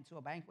all into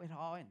a banquet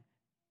hall and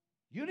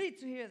you need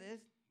to hear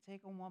this.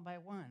 Take them one by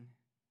one.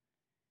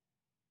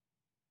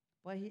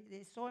 But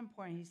it's so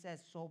important. He says,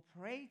 so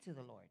pray to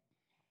the Lord.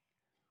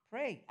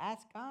 Pray.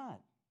 Ask God.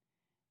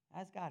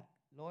 Ask God,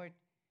 Lord,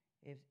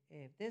 if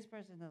this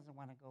person doesn't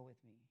want to go with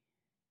me,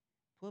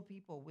 put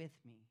people with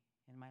me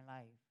in my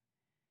life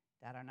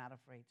that are not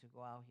afraid to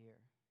go out here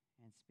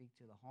and speak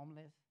to the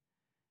homeless,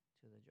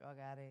 to the drug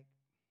addict,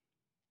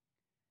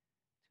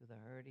 to the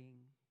hurting,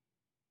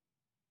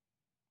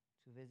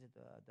 to visit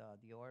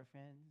the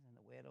orphans and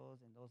the widows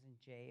and those in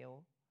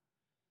jail,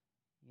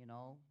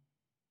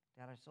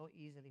 that are so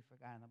easily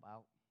forgotten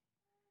about.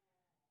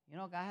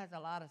 God has a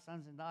lot of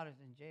sons and daughters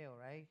in jail,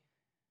 right?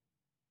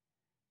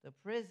 The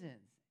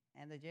prisons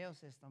and the jail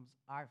systems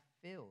are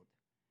filled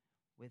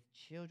with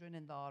children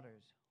and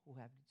daughters who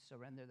have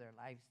surrendered their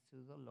lives to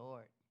the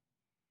Lord.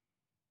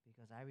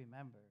 Because I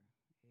remember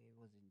it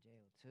was in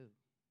jail too,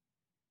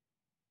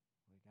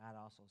 where God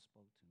also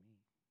spoke to me.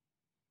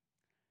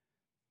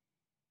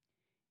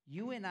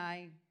 You and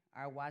I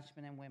are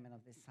watchmen and women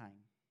of this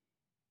time,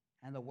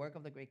 and the work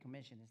of the Great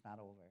Commission is not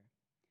over.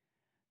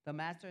 The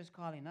Master is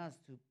calling us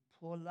to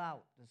pull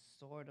out the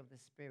sword of the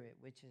Spirit,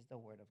 which is the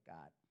Word of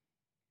God.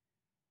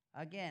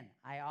 Again,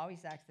 I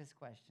always ask this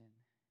question.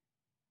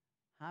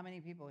 How many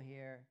people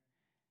here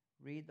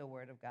read the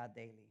Word of God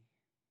daily?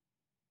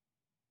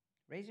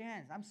 Raise your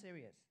hands. I'm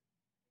serious.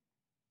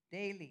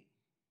 Daily.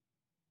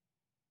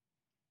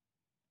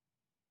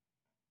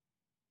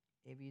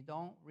 If you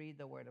don't read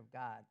the Word of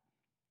God,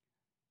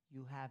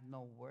 you have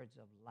no words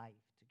of life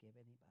to give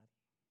anybody.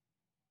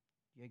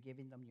 You're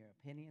giving them your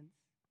opinions,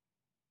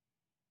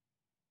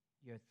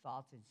 your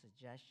thoughts and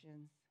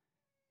suggestions,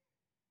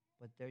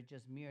 but they're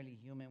just merely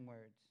human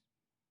words.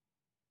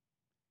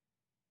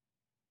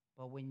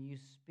 But when you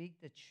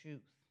speak the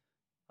truth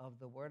of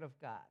the Word of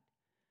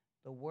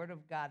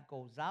God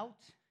goes out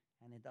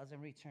and it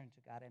doesn't return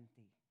to God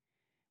empty.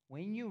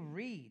 When you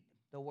read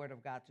the Word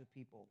of God to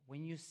people,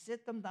 when you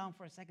sit them down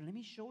for a second, let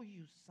me show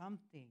you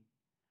something,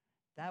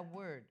 that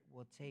word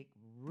will take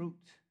root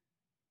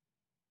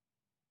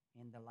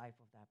in the life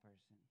of that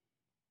person.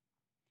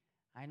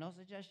 I know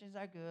suggestions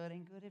are good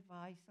and good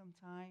advice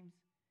sometimes,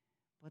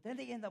 but then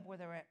they end up where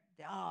they're at.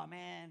 Oh,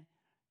 man,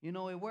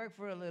 it worked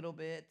for a little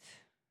bit,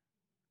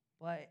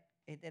 but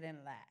it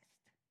didn't last.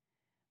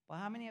 But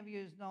how many of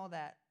you know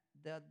that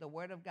the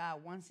Word of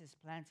God, once it's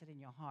planted in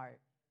your heart,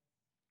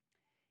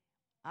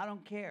 I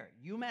don't care.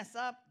 You mess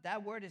up,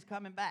 that word is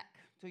coming back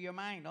to your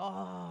mind.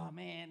 Oh,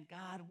 man,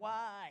 God,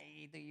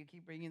 why do you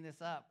keep bringing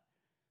this up?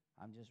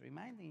 I'm just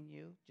reminding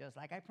you, just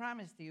like I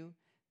promised you,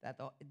 that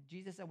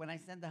Jesus said, when I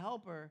send the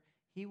helper,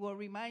 he will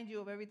remind you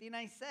of everything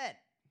I said.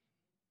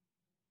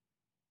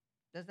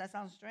 Does that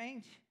sound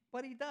strange?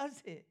 But he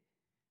does it.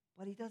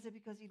 But he does it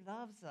because he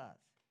loves us.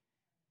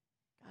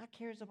 God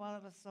cares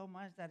about us so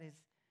much that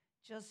it's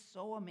just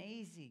so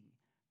amazing.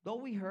 Though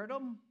we hurt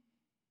him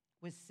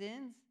with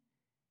sins,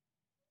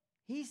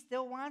 he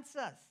still wants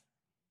us.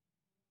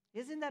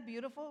 Isn't that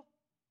beautiful?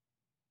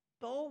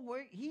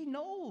 He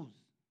knows.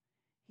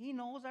 He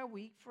knows our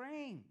weak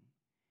frame.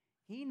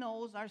 He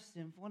knows our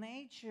sinful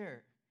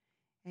nature.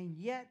 And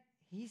yet,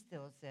 he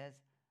still says,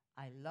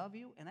 I love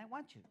you and I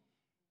want you.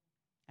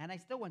 And I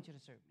still want you to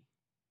serve me.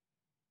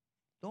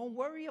 Don't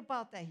worry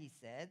about that, he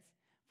says,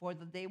 for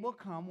the day will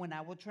come when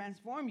I will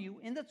transform you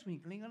in the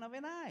twinkling of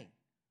an eye.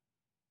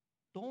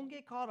 Don't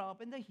get caught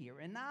up in the here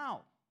and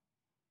now.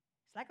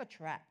 It's like a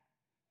trap.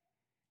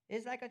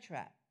 It's like a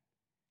trap.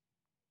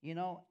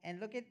 And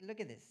look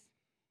at this.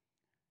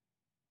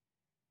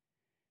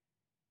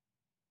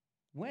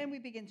 When we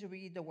begin to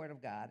read the Word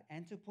of God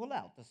and to pull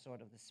out the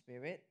sword of the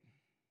Spirit,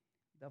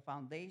 the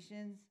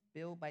foundations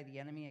built by the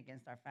enemy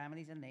against our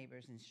families and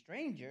neighbors and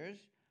strangers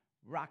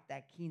rock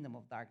that kingdom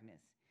of darkness.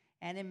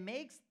 And it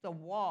makes the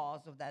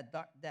walls of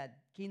that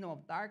kingdom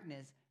of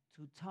darkness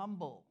to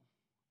tumble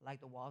like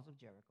the walls of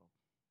Jericho.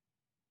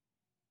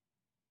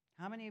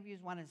 How many of you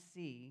want to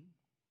see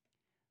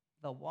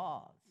the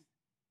walls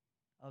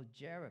of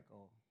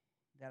Jericho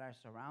that are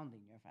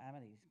surrounding your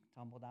families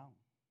tumble down?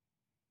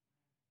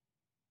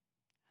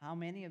 How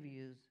many of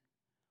you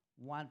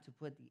want to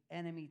put the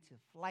enemy to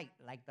flight,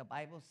 like the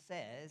Bible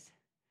says,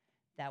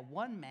 that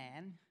one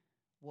man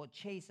will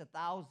chase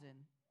 1,000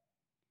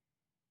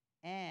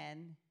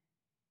 and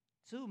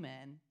 2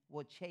 men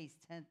will chase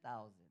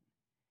 10,000?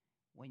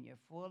 When you're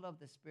full of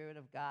the Spirit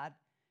of God,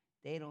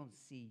 they don't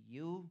see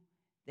you.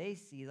 They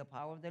see the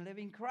power of the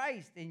living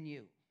Christ in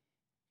you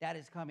that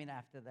is coming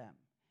after them.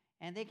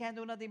 And they can't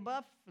do nothing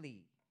but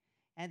flee.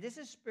 And this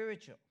is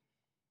spiritual.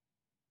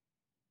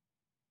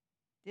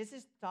 This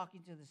is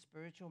talking to the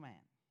spiritual man.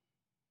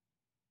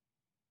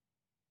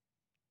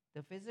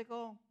 The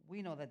physical,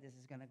 we know that this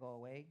is going to go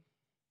away.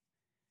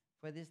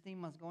 For this thing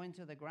must go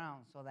into the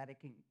ground so that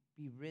it can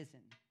be risen,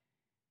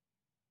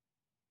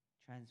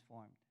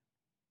 transformed.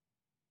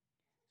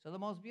 So the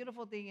most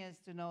beautiful thing is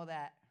to know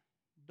that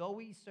though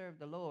we serve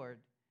the Lord,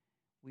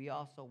 we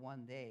also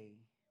one day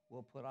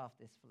will put off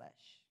this flesh.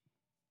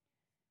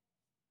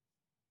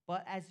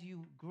 But as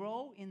you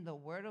grow in the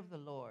word of the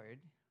Lord,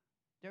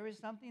 there is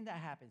something that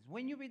happens.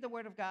 When you read the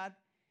word of God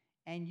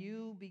and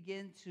you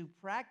begin to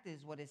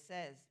practice what it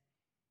says,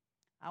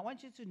 I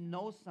want you to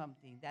know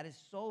something that is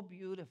so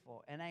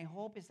beautiful, and I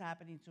hope it's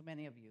happening to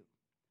many of you.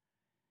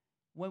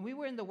 When we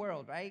were in the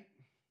world, right,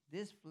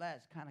 this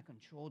flesh kind of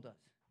controlled us.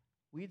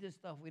 We did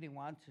stuff we didn't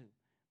want to.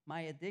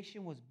 My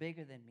addiction was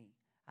bigger than me.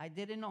 I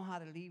didn't know how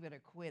to leave it or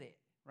quit it,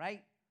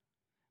 right?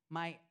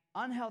 My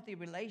unhealthy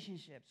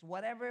relationships,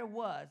 whatever it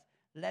was,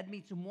 led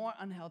me to more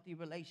unhealthy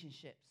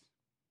relationships.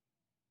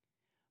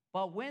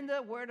 But when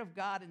the word of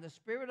God and the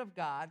Spirit of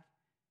God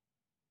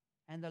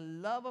and the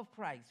love of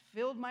Christ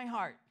filled my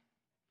heart,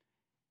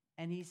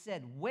 and he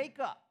said, wake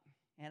up,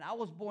 and I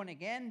was born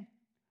again,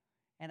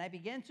 and I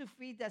began to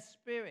feed that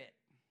spirit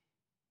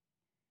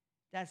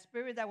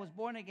that was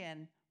born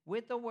again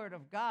with the word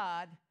of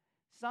God,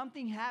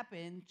 something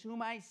happened to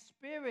my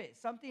spirit.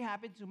 Something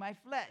happened to my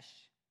flesh.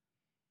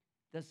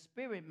 The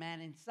spirit man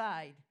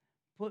inside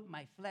put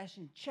my flesh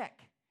in check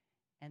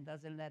and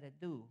doesn't let it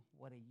do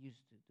what it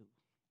used to do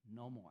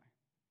no more.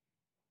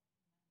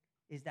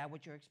 Is that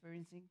what you're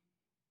experiencing?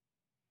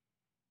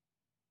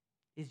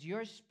 Is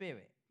your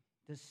spirit,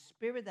 the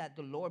spirit that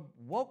the Lord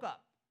woke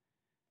up,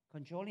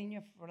 controlling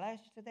your flesh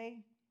today?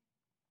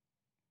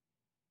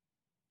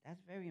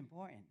 That's very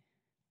important.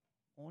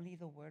 Only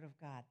the Word of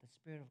God, the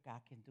Spirit of God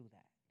can do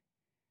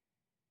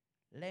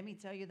that. Let me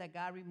tell you that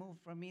God removed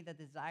from me the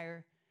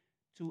desire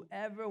to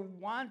ever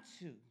want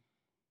to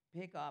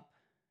pick up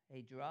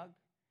a drug,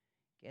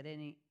 get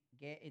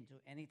into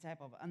any type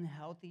of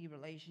unhealthy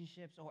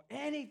relationships or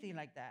anything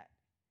like that.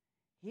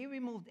 He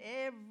removed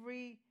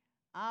every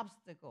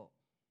obstacle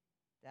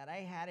that I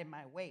had in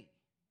my way.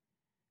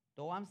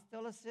 Though I'm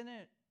still a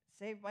sinner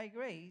saved by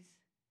grace,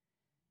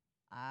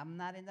 I'm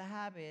not in the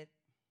habit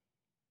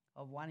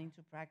of wanting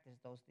to practice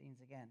those things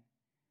again,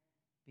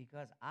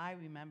 because I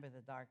remember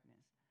the darkness.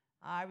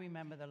 I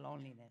remember the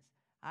loneliness.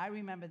 I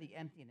remember the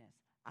emptiness.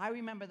 I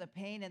remember the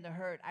pain and the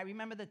hurt. I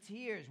remember the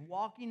tears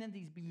walking in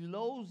these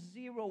below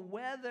zero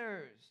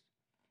weathers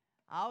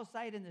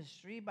outside in the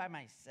street by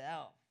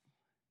myself.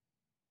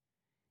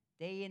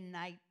 Day and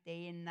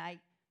night,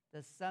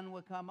 the sun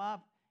would come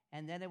up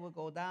and then it would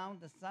go down.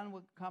 The sun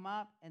would come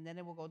up and then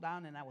it would go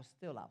down, and I was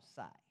still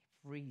outside,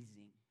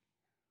 freezing.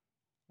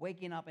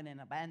 Waking up in an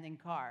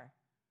abandoned car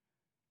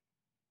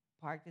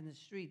parked in the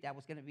street that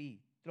was going to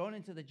be thrown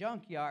into the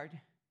junkyard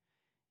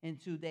in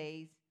 2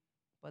 days.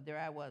 But there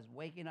I was,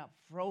 waking up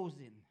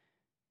frozen,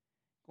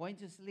 going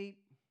to sleep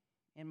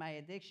in my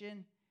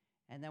addiction,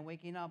 and then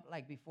waking up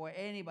like before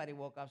anybody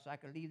woke up so I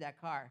could leave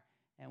that car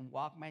and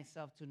walk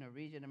myself to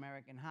Norwegian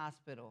American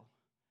Hospital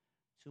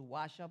to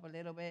wash up a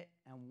little bit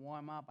and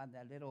warm up on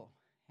that little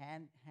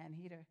hand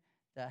heater,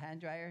 the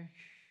hand dryer.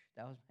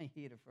 That was my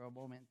heater for a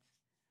moment.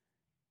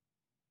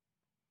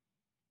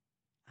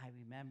 I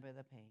remember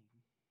the pain.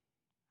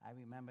 I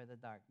remember the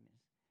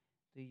darkness.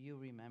 Do you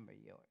remember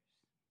yours?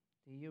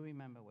 Do you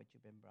remember what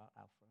you've been brought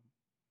out from?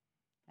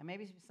 And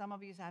maybe some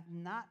of you have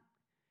not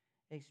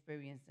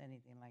experienced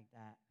anything like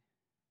that.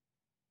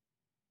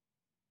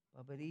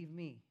 But believe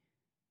me,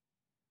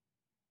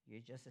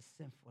 you're just as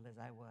sinful as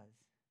I was.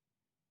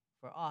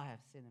 For all have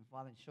sinned and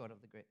fallen short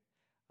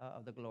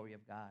of the glory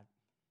of God.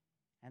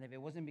 And if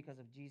it wasn't because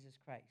of Jesus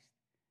Christ,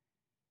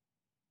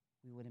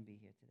 we wouldn't be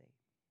here today.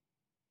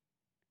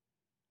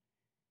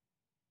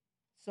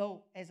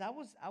 So as I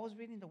was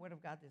reading the Word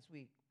of God this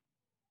week,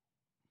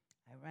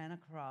 I ran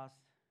across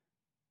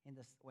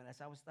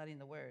as I was studying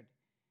the Word,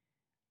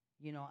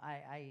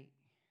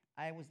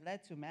 I was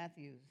led to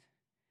Matthew's,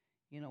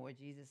 where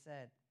Jesus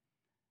said,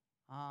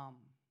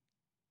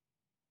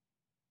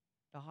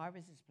 the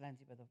harvest is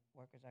plenty, but the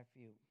workers are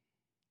few.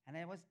 And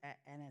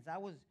as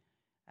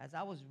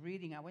I was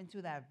reading, I went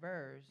to that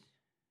verse.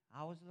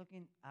 I was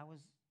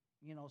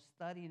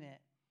studying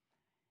it,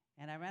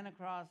 and I ran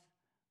across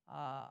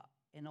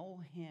an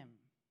old hymn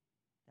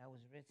that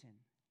was written,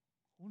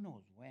 who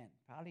knows when,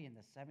 probably in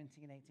the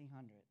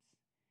 1800s.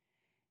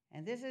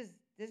 And this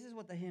is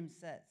what the hymn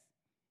says.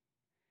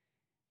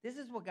 This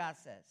is what God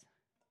says.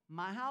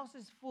 My house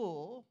is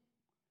full,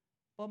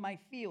 but my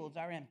fields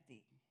are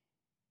empty.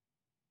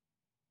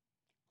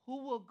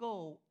 Who will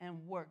go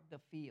and work the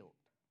field?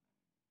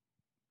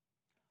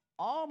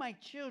 All my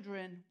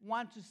children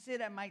want to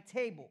sit at my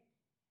table,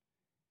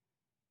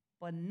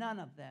 but none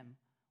of them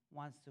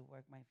wants to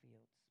work my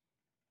fields.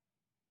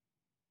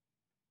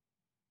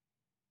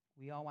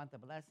 We all want the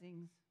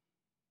blessings.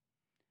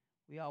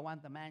 We all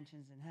want the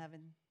mansions in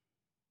heaven.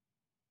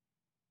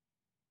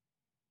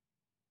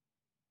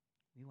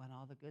 We want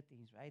all the good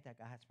things, right, that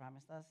God has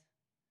promised us.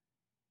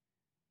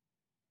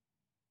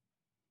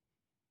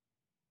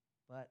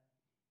 But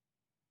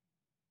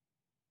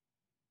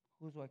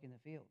who's working the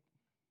field?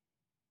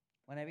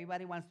 When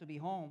everybody wants to be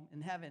home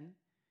in heaven,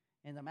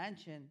 in the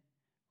mansion,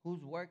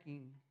 who's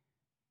working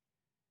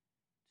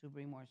to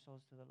bring more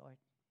souls to the Lord?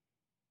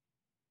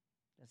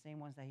 The same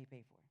ones that he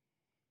paid for.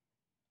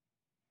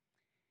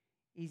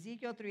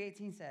 Ezekiel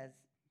 3:18 says,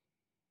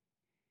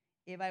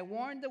 if I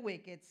warn the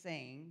wicked,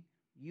 saying,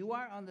 you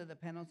are under the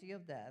penalty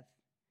of death,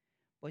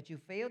 but you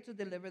fail to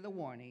deliver the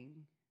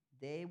warning,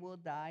 they will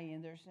die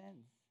in their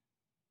sins.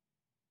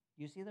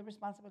 You see the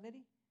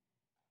responsibility?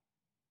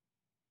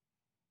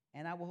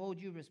 And I will hold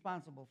you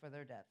responsible for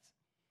their deaths.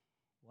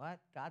 What?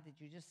 God, did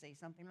you just say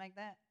something like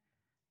that?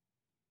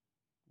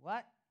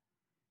 What?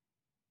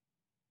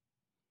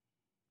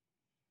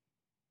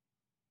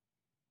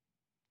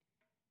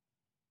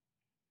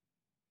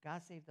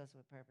 God saved us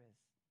with purpose.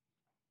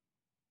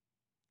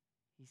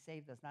 He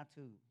saved us not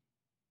to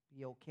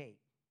be okay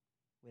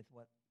with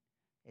what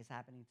is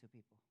happening to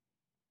people.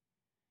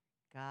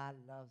 God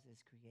loves his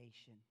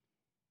creation.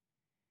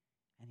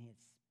 And he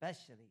loves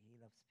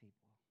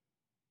people.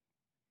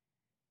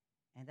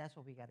 And that's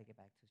what we got to get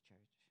back to,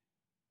 church.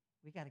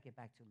 We got to get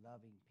back to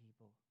loving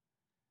people,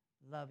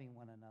 loving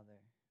one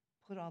another.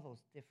 Put all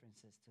those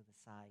differences to the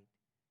side.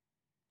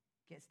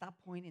 Stop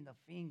pointing the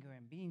finger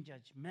and being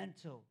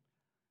judgmental,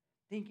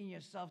 thinking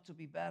yourself to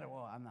be better.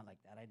 Oh, I'm not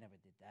like that. I never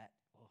did that.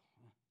 Oh.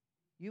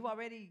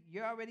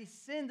 You're already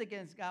sinned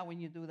against God when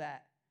you do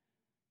that.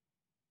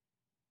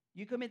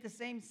 You commit the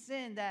same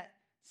sin that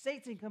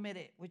Satan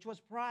committed, which was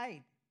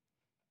pride.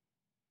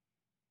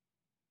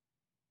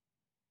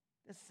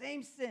 The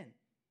same sin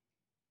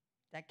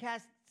that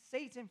cast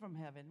Satan from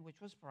heaven,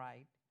 which was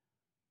pride,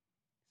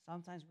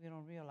 sometimes we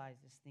don't realize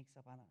it sneaks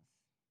up on us.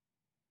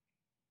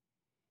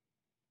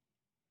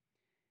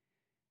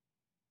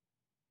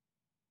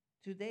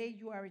 Today,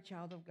 you are a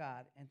child of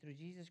God, and through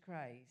Jesus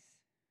Christ,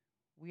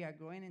 we are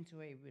growing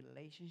into a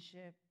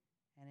relationship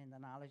and in the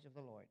knowledge of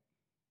the Lord.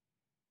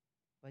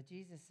 But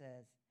Jesus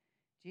said,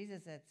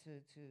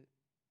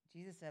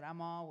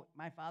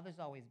 my Father's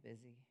always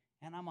busy,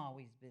 and I'm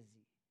always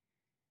busy.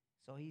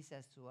 So he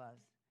says to us,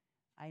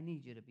 I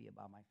need you to be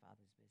about my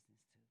Father's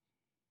business too.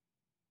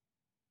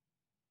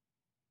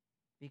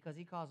 Because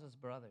he calls us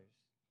brothers.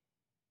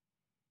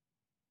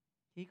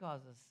 He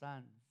calls us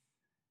sons.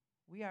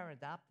 We are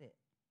adopted.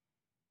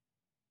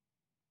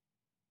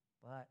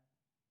 But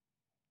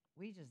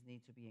we just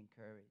need to be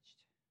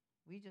encouraged.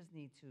 We just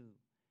need to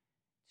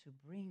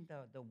bring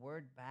the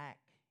word back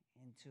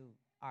into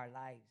our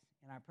lives,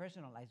 in our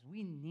personal lives.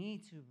 We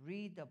need to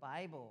read the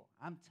Bible.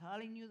 I'm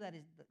telling you, that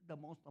is the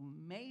most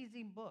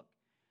amazing book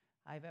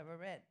I've ever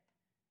read.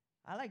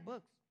 I like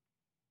books.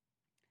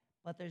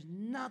 But there's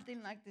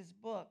nothing like this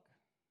book.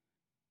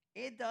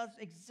 It does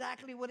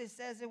exactly what it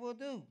says it will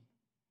do.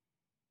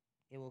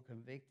 It will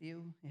convict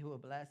you. It will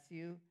bless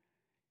you.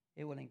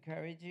 It will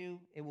encourage you.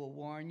 It will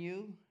warn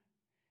you.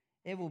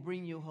 It will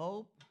bring you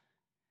hope,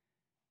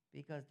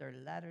 because they're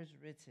letters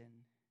written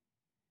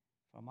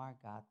from our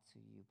God to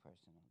you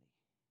personally,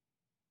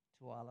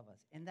 to all of us.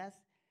 And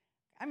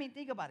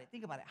think about it.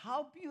 Think about it.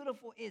 How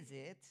beautiful is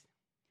it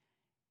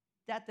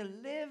that the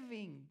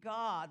living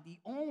God, the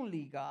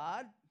only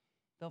God,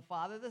 the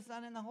Father, the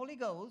Son, and the Holy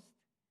Ghost,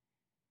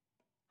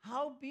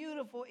 how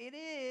beautiful it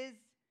is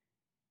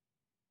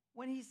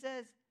when he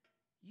says,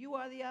 you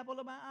are the apple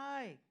of my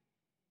eye.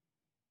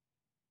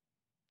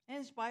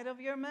 In spite of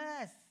your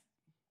mess,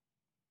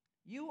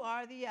 you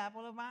are the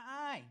apple of my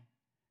eye.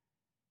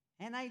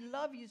 And I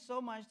love you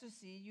so much to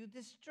see you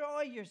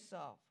destroy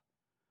yourself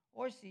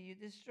or see you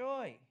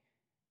destroy.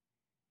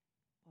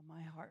 But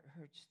my heart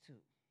hurts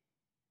too.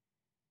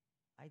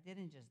 I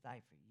didn't just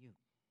die for you.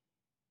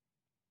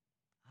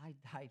 I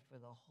died for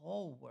the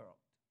whole world.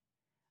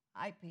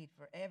 I paid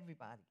for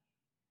everybody.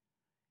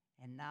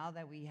 And now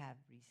that we have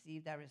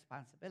received that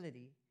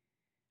responsibility,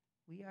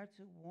 we are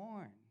to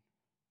warn.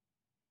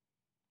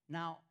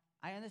 Now,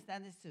 I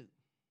understand this too.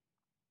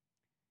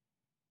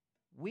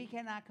 We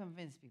cannot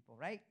convince people,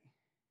 right?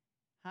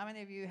 How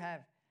many of you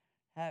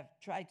have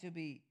tried to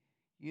be,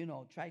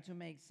 try to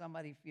make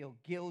somebody feel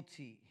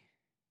guilty,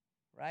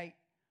 right?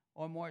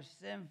 Or more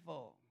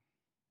sinful.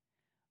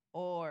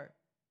 Or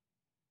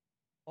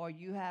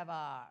you have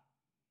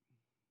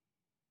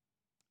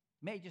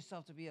made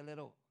yourself to be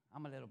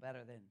I'm a little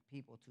better than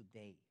people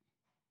today.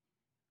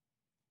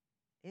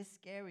 It's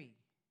scary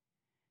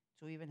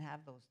to even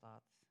have those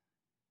thoughts.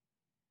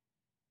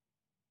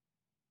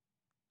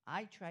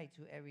 I try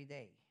to every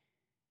day,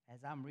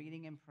 as I'm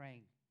reading and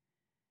praying,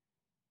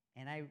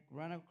 and I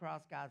run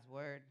across God's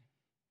word,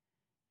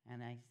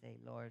 and I say,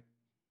 Lord,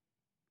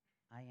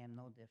 I am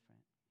no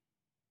different.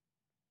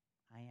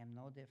 I am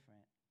no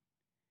different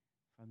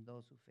from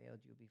those who failed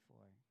you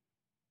before.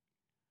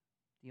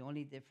 The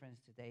only difference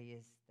today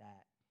is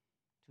that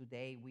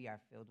today we are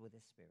filled with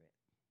the Spirit.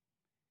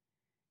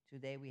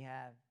 Today we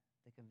have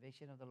the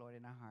conviction of the Lord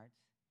in our hearts.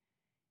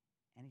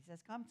 And he says,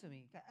 come to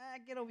me.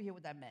 Get over here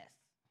with that mess.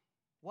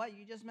 What,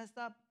 you just messed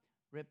up?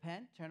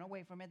 Repent, turn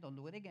away from it, don't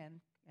do it again,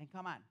 and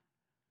come on.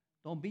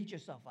 Don't beat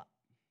yourself up.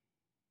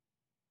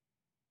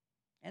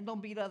 And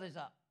don't beat others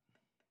up.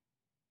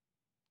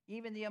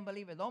 Even the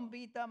unbeliever, don't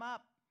beat them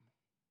up.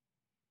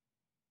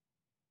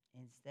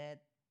 Instead,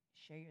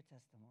 share your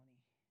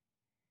testimony.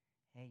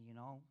 Hey,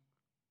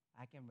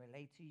 I can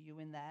relate to you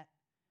in that.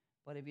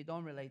 But if you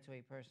don't relate to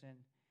a person,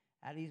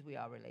 at least we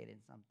are related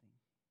in something.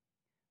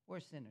 We're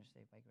sinners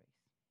saved by grace.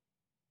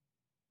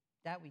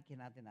 That we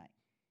cannot deny.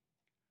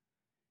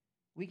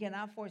 We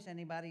cannot force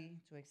anybody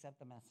to accept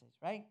the message,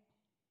 right?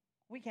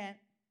 We can't.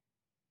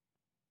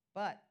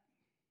 But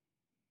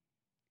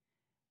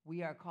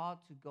we are called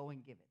to go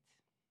and give it.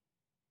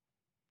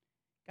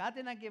 God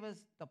did not give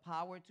us the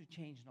power to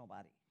change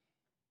nobody.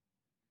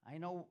 I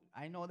know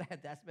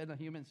that that's been a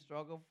human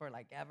struggle for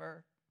like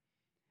ever.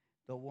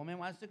 The woman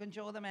wants to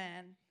control the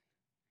man,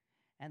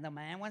 and the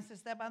man wants to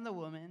step on the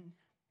woman.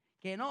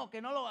 Que no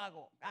lo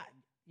hago.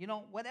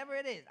 Whatever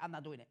it is, I'm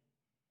not doing it.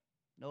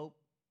 Nope.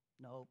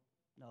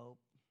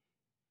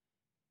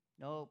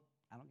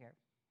 I don't care.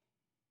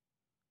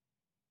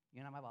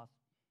 You're not my boss.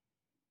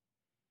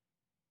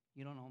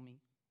 You don't own me.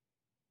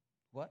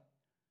 What?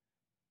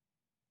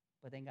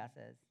 But then God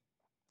says,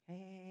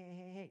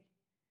 hey.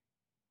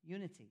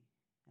 Unity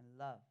and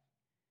love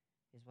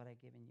is what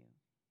I've given you.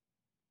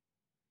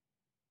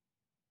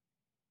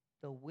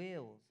 The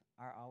wills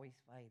are always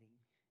fighting.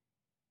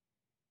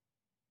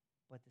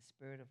 But the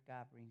Spirit of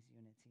God brings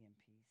unity and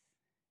peace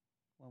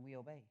when we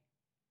obey.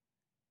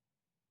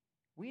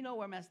 We know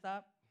we're messed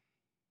up.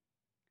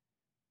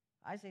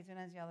 I say to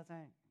Nancy all the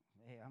time,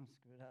 hey, I'm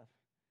screwed up.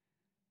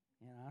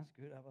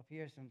 Screwed up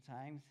here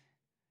sometimes.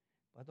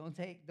 But don't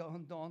take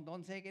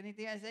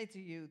anything I say to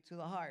you to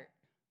the heart.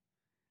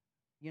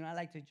 I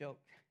like to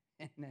joke,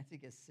 and Nancy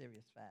gets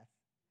serious fast.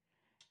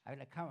 I'm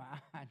like, come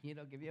on,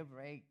 give me a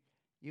break.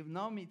 You've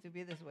known me to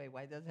be this way.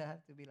 Why does it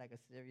have to be like a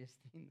serious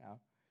thing now?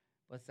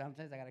 But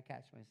sometimes I gotta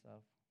catch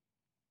myself.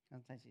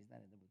 Sometimes she's not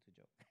in the mood to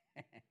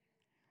joke.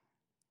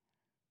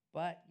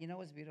 But you know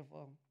what's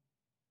beautiful?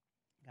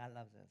 God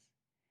loves us.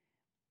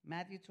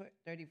 Matthew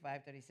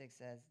 35:36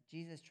 says,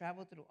 Jesus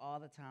traveled through all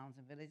the towns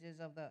and villages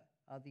of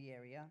the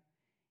area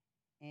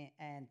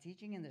and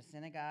teaching in their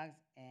synagogues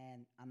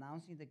and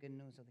announcing the good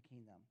news of the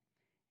kingdom.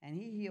 And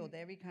he healed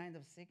every kind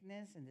of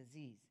sickness and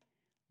disease.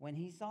 When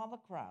he saw the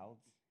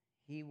crowds,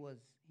 he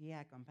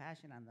had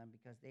compassion on them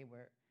because they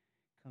were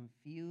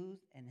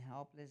confused and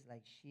helpless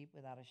like sheep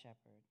without a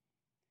shepherd.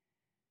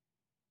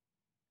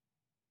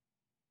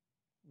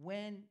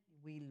 When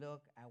we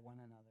look at one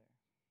another,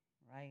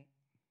 right?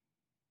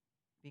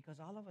 Because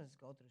all of us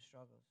go through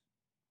struggles.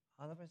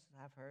 All of us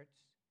have hurts,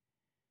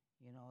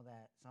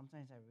 that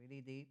sometimes are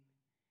really deep,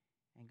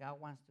 and God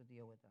wants to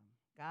deal with them.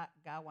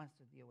 God wants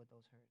to deal with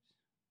those hurts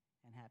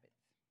and habits.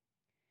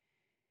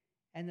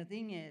 And the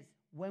thing is,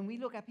 when we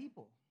look at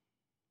people,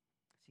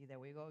 see, there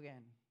we go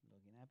again,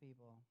 looking at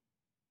people.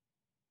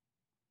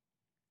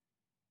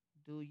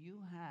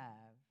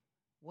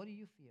 What do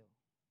you feel?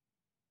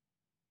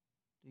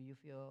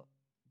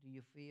 Do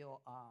you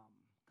feel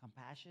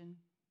compassion?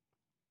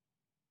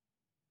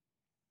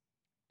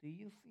 Do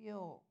you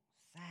feel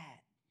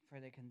sad for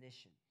their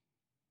condition?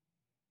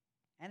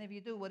 And if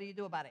you do, what do you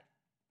do about it?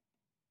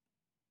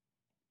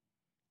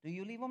 Do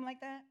you leave them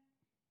like that?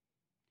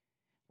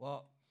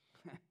 Well,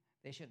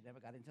 they should have never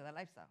got into that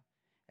lifestyle.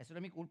 Eso no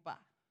es mi culpa.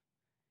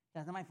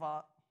 That's not my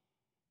fault.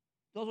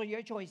 Those are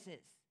your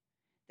choices.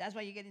 That's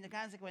why you're getting the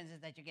consequences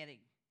that you're getting.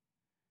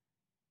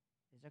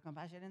 Is there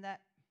compassion in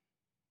that?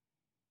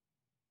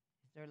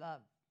 Is there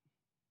love?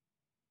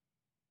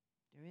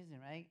 There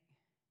isn't, right?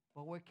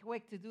 But we're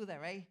quick to do that,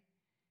 right?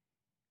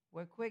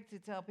 We're quick to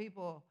tell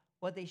people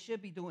what they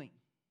should be doing.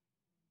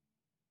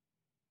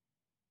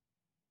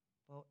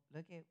 But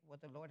look at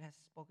what the Lord has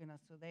spoken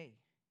us today.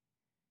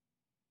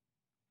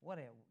 What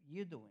are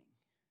you doing?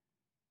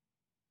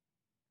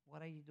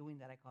 What are you doing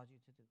that I called you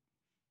to do?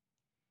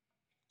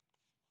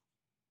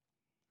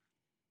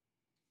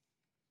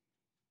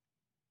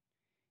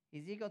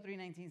 Ezekiel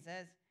 3:19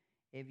 says,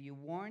 if you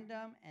warn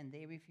them and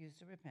they refuse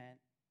to repent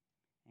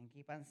and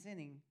keep on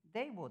sinning,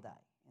 they will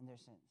die in their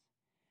sins.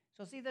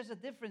 So see, there's a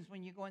difference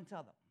when you go and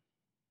tell them,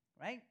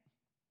 right?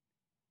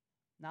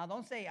 Now,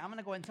 don't say, I'm going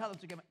to go and tell them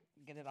to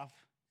get it off.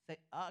 Say,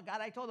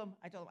 God, I told them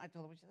what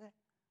you said.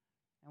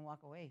 And walk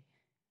away.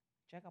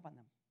 Check up on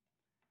them.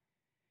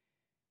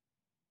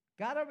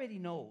 God already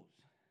knows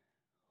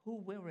who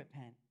will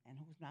repent and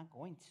who's not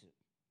going to.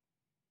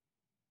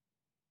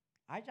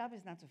 Our job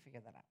is not to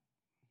figure that out.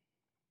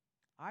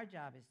 Our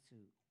job is to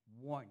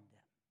warn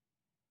them,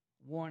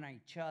 warn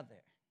each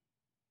other,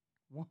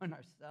 warn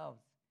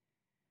ourselves.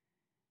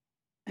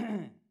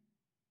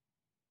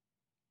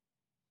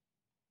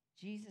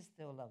 Jesus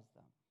still loves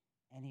them,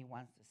 and he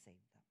wants to save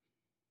them.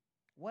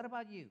 What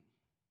about you?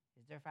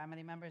 Is there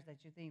family members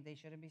that you think they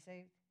shouldn't be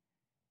saved?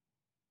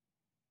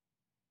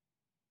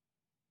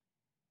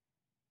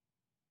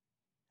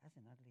 That's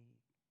an ugly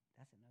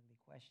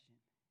question.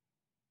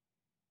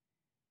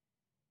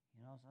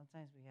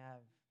 Sometimes we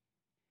have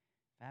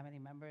family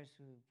members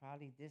who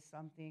probably did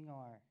something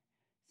or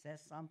said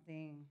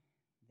something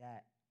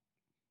that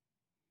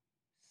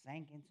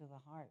sank into the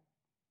heart.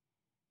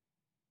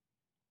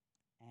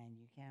 And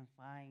you can't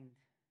find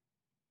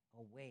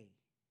a way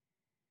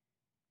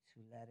to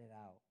let it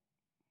out.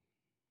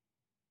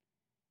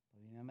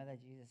 But remember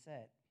that Jesus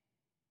said,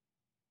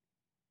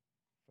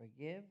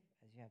 forgive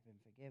as you have been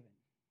forgiven.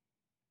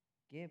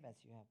 Give as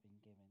you have been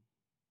given.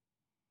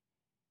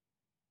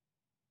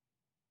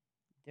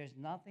 There's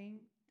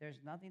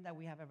nothing that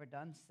we have ever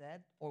done,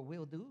 said, or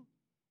will do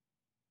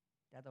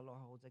that the Lord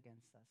holds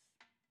against us.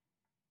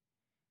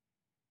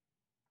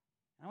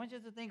 I want you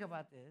to think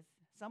about this.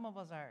 Some of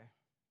us are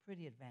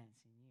pretty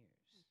advanced in years.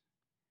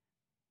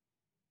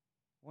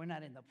 We're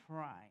not in the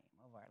prime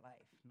of our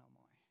life no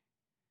more.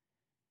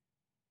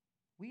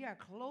 We are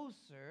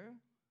closer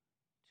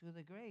to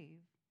the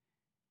grave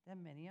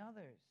than many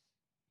others.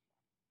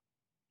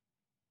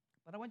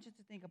 But I want you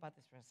to think about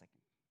this for a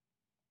second.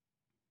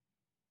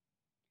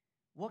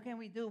 What can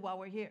we do while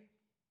we're here?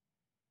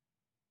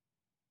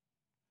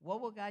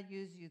 What will God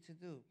use you to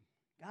do?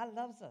 God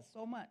loves us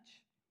so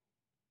much.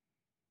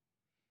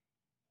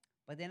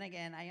 But then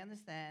again, I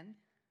understand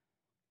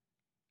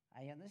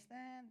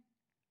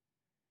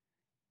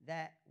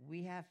that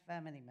we have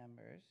family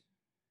members.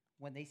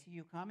 When they see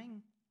you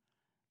coming,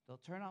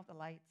 they'll turn off the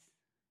lights,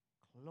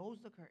 close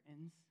the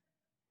curtains,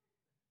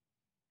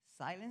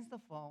 silence the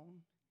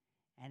phone,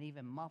 and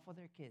even muffle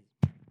their kids.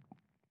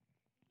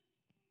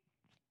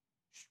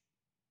 Shh.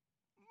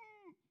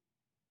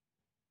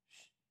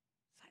 Shh.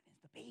 Silence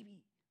the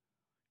baby.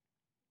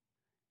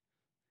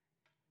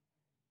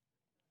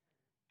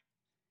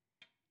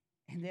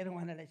 And they don't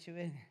want to let you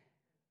in.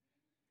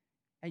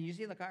 And you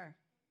see the car.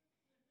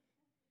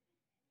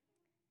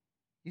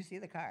 You see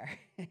the car.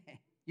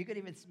 You could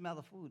even smell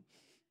the food.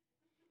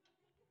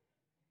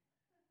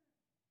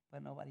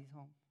 But nobody's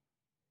home.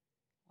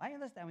 I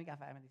understand we got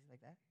families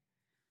like that.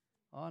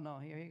 Oh, no,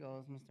 here he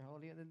goes, Mr.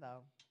 Holier Than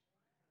Thou.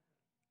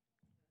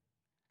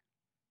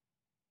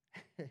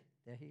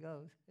 There he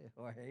goes.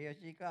 Or here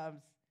she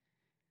comes.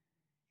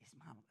 It's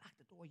Mom, lock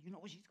the door. You know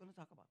what she's going to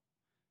talk about.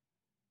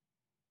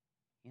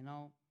 You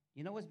know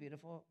what's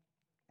beautiful?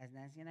 As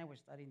Nancy and I were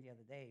studying the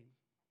other day,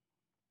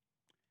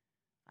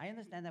 I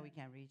understand that we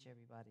can't reach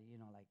everybody,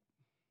 like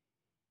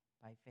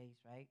by face,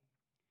 right?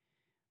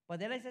 But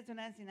then I said to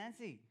Nancy,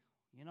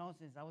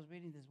 since I was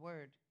reading this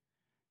word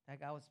that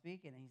God was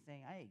speaking, and he's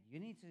saying, hey, you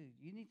need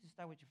to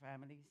start with your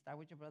family, start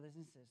with your brothers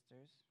and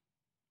sisters,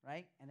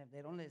 right? And if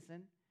they don't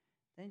listen,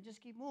 then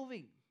just keep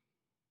moving.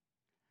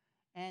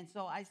 And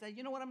so I said,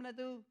 you know what I'm going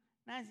to do,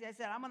 Nancy? I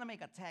said, I'm going to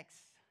make a text.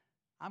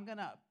 I'm going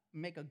to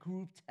make a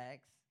group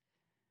text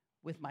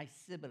with my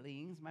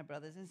siblings, my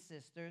brothers and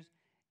sisters,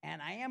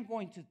 and I am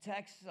going to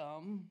text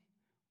them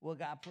what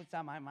God puts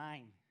on my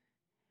mind.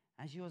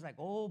 And she was like,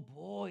 oh,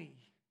 boy.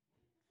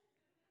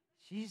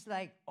 She's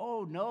like,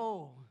 oh,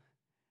 no.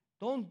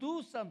 Don't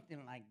do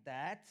something like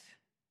that.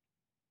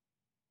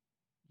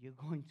 You're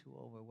going to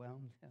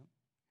overwhelm them.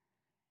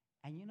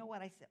 And you know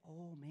what? I said,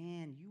 oh,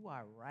 man, you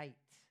are right.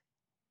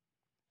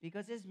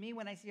 Because it's me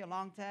when I see a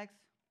long text,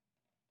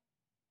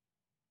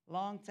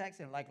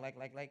 and like,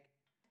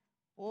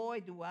 boy,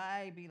 do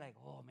I be like,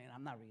 oh, man,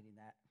 I'm not reading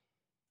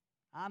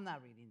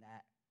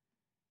that.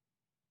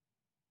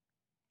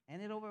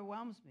 And it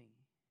overwhelms me.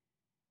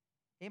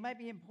 It might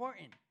be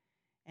important,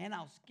 and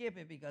I'll skip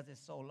it because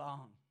it's so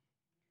long.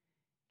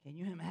 Can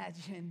you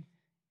imagine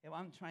if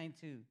I'm trying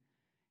to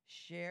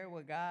share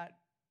what God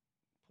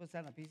puts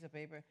on a piece of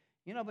paper?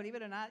 Believe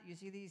it or not, you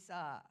see these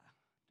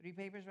 3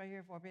 papers right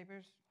here, 4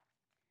 papers?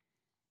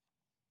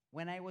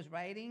 When I was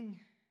writing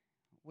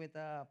with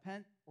a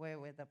pen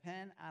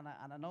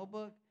on a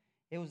notebook,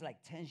 it was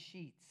like 10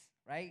 sheets,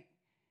 right?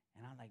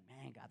 And I'm like,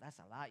 man, God, that's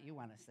a lot you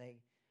want to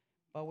say.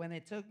 But when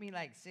it took me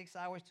like 6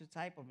 hours to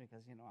type them,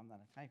 because, I'm not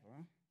a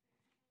typer,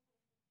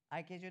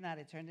 I kid you not,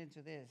 it turned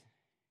into this.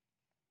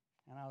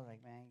 And I was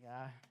like, man,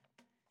 God,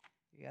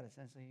 you got a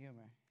sense of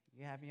humor.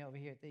 You have me over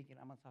here thinking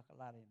I'm going to talk a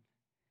lot in.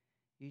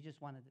 You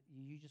just want to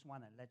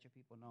let your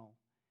people know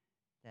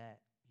that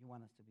you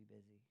want us to be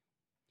busy.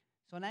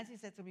 So Nancy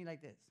said to me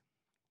like this,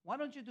 why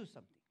don't you do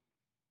something?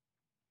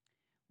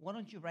 Why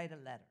don't you write a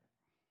letter?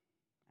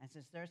 And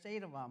since there's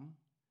 8 of them,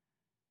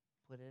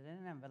 put it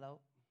in an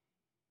envelope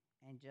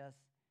and just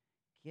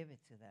give it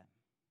to them.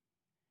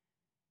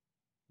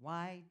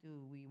 Why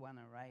do we want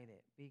to write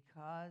it?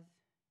 Because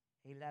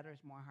a letter is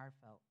more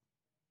heartfelt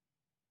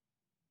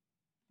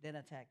than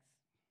a text.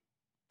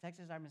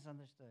 Texts are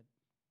misunderstood.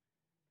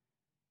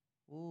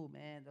 Ooh,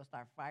 man, they'll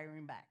start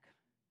firing back.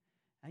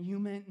 And you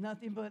meant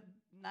nothing but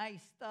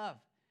nice stuff.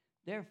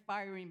 They're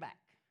firing back.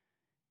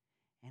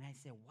 And I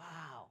said,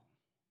 wow,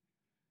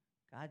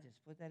 God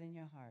just put that in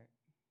your heart.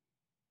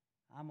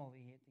 I'm over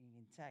here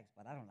thinking text,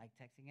 but I don't like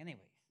texting anyways.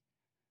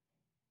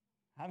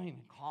 I don't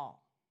even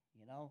call,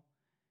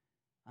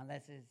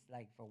 unless it's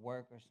like for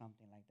work or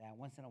something like that.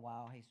 Once in a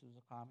while, Jesus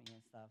will call me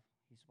and stuff.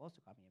 He's supposed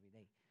to call me every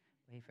day,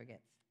 but he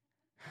forgets.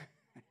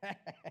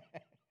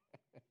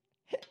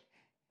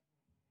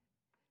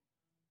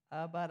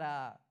 But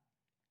I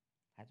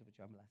had to put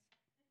you on blast.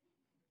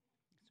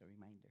 It's a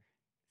reminder.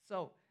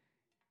 So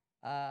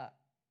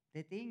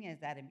the thing is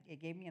that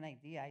it gave me an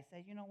idea. I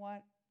said, you know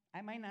what?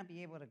 I might not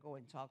be able to go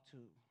and talk to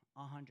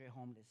 100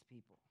 homeless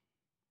people,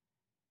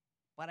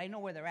 but I know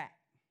where they're at,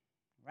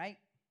 right?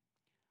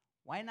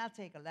 Why not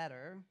take a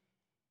letter,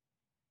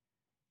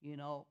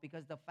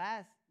 because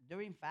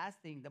during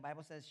fasting, the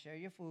Bible says share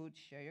your food,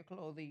 share your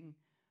clothing.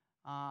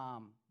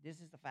 This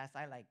is the fast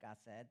I like, God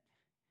said.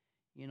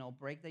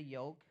 Break the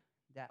yoke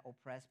that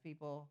oppress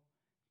people.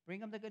 Bring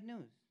them the good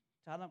news.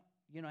 Tell them,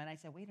 and I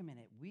said, wait a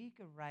minute. We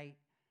could write,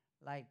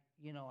 as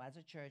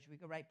a church, we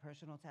could write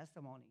personal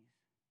testimonies.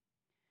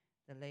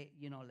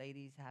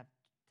 Ladies have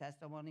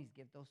testimonies.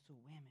 Give those to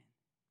women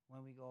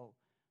when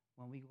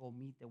we go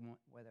meet them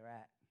where they're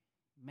at.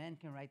 Men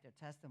can write their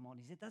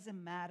testimonies. It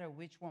doesn't matter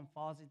which one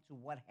falls into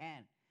what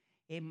hand.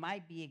 It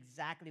might be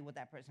exactly what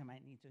that person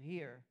might need to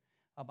hear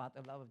about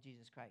the love of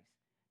Jesus Christ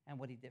and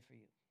what he did for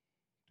you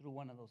through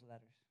one of those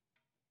letters.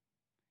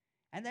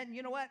 And then,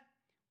 you know what?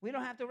 We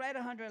don't have to write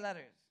 100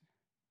 letters.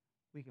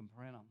 We can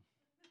print them.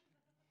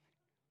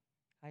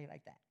 How you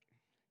like that?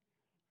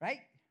 Right?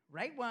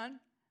 Write one,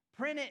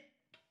 print it.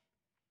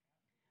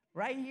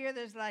 Right here,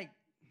 there's like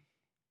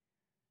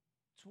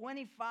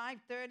 25,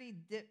 30,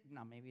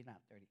 no, maybe not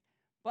 30.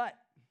 But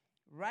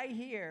right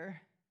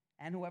here,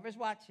 and whoever's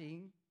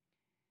watching,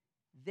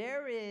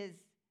 there is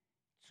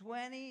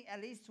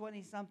at least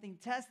 20-something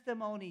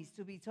testimonies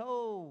to be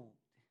told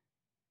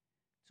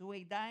to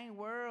a dying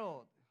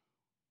world.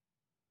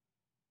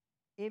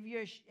 If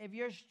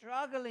you're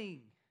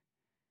struggling,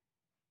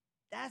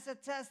 that's a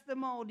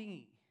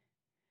testimony,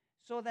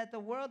 so that the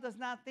world does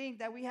not think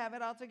that we have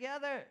it all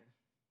together.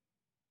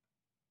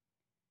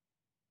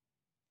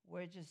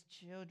 We're just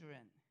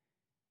children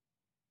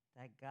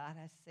that God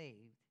has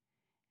saved,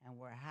 and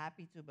we're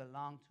happy to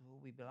belong to who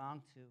we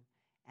belong to.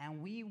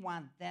 And we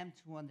want them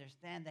to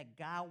understand that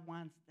God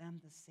wants them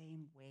the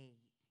same way.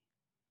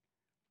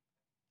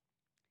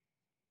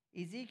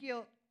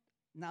 Ezekiel,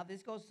 now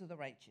this goes to the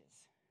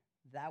righteous.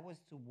 That was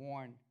to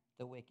warn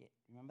the wicked.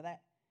 Remember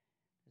that?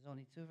 There's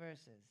only 2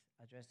 verses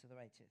addressed to the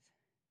righteous.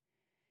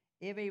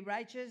 If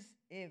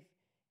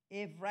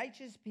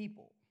righteous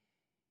people,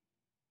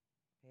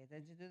 pay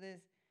attention to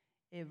this,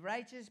 if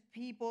righteous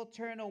people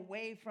turn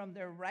away from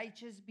their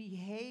righteous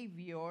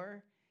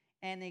behavior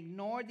and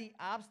ignore the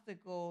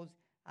obstacles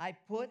I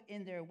put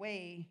in their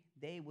way,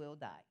 they will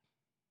die.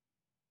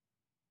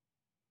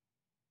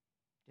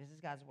 This is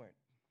God's word.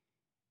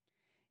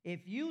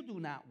 If you do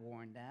not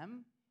warn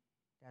them,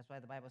 that's why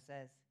the Bible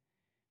says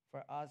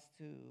for us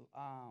to,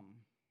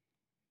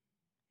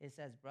 it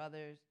says,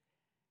 brothers,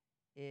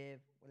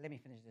 let me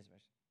finish this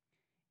verse.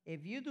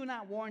 If you do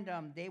not warn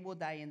them, they will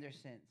die in their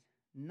sins.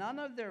 None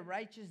of their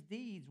righteous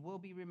deeds will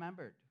be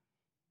remembered.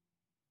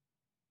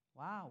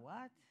 Wow,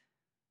 what?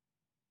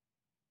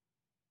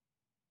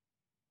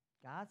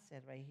 God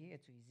said right here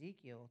to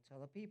Ezekiel, tell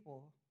the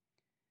people,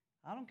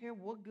 I don't care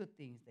what good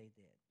things they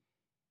did.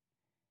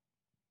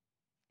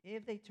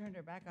 If they turn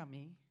their back on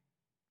me,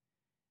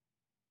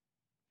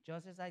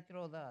 just as I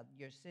throw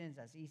your sins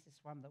as east is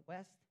from the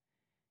west,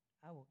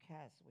 I will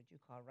cast what you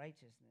call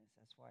righteousness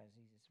as far as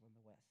east is from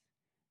the west,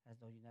 as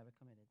though you never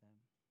committed them.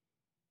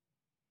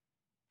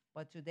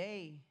 But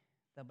today,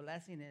 the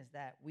blessing is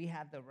that we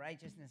have the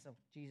righteousness of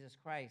Jesus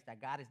Christ that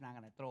God is not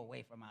going to throw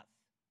away from us.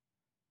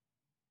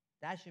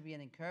 That should be an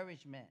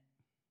encouragement.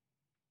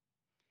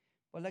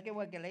 But look at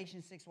what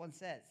Galatians 6:1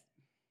 says.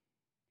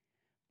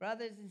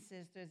 Brothers and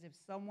sisters, if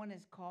someone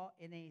is caught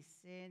in a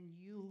sin,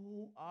 you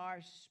who are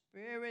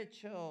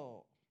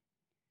spiritual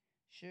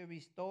should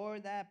restore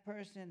that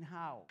person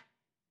how?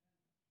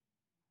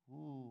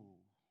 Ooh.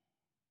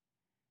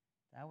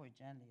 That word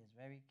gently is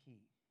very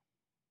key.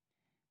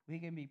 We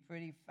can be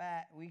pretty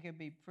fat. We can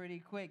be pretty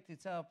quick to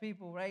tell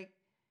people, right?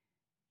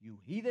 You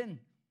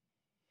heathen.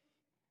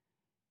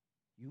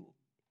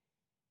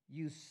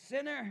 You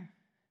sinner.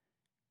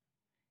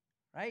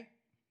 Right?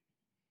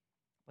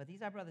 But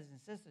these are brothers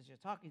and sisters you're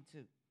talking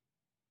to.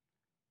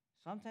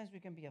 Sometimes we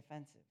can be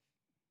offensive.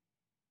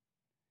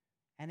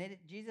 And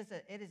Jesus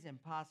said it is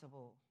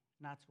impossible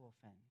not to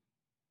offend.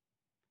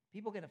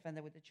 People get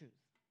offended with the truth.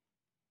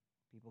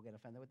 People get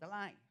offended with the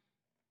lie.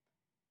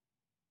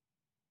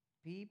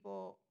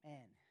 People,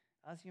 man,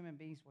 us human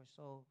beings were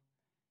so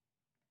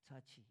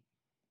touchy,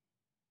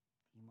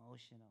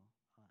 emotional.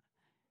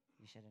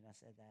 You shouldn't have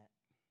said that.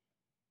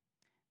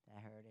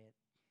 That hurt it.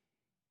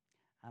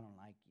 I don't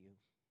like you.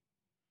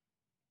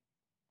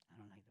 I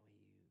don't like the way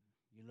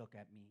you look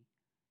at me.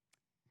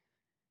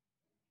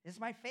 It's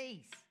my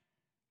face.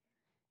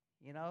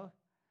 You know?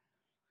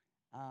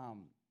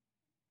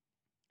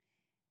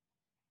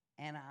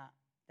 And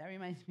that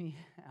reminds me,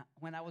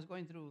 when I was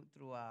going through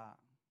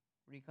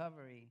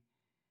recovery,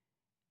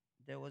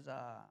 there was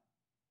the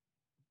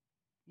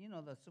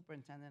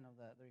superintendent of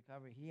the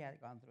recovery, he had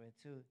gone through it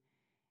too.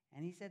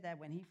 And he said that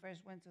when he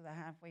first went to the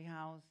halfway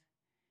house,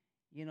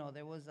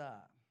 there was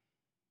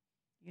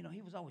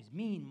he was always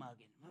mean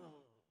mugging,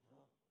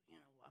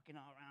 walking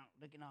all around,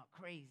 looking all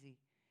crazy.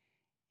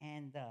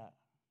 And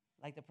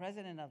like the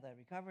president of the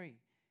recovery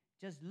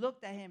just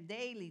looked at him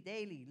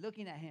daily,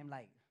 looking at him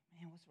like,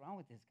 man, what's wrong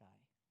with this guy?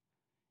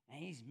 And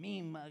he's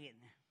mean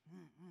mugging.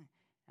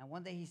 And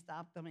one day he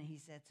stopped him and he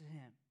said to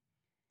him,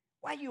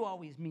 why you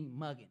always mean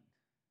mugging?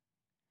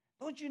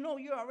 Don't you know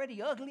you're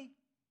already ugly?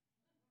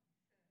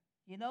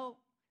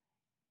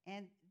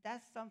 And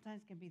that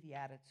sometimes can be the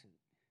attitude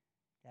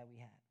that we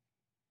have.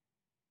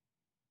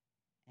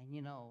 And we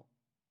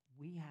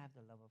have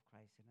the love of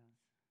Christ in us.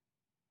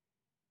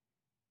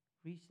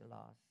 Reach the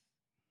lost.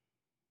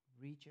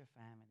 Reach your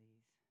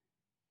families.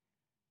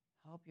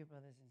 Help your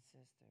brothers and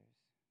sisters.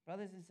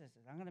 Brothers and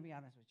sisters, I'm going to be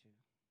honest with you.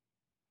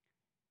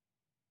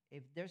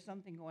 If there's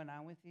something going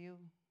on with you,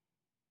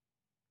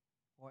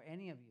 or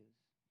any of you,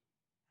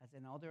 as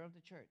an elder of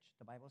the church,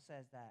 the Bible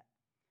says that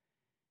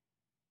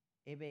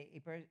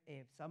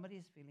if somebody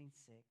is feeling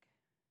sick,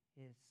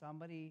 if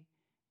somebody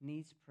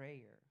needs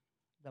prayer,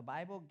 the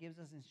Bible gives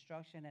us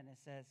instruction and it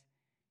says,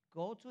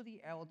 go to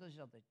the elders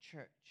of the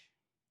church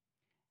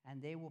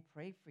and they will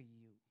pray for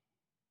you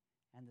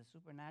and the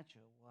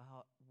supernatural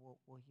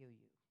will heal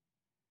you.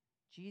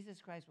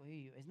 Jesus Christ will heal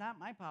you. It's not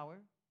my power,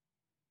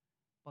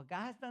 but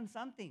God has done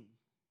something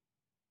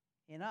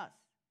in us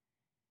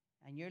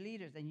and your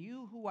leaders, and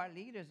you who are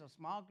leaders of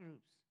small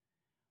groups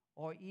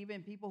or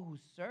even people who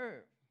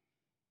serve.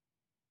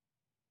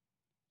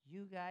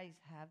 You guys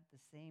have the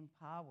same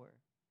power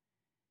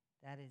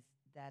that is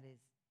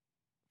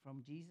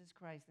from Jesus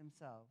Christ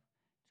himself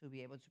to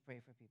be able to pray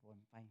for people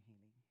and find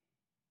healing.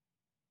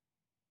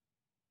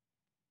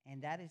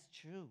 And that is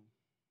true.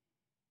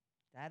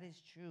 That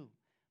is true.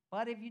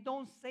 But if you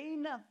don't say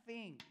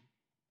nothing,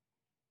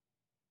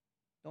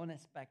 don't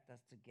expect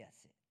us to guess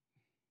it.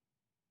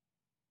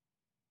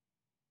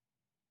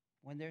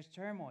 When there's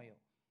turmoil,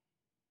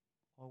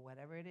 or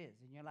whatever it is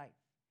in your life,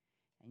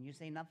 and you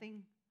say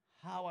nothing,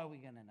 how are we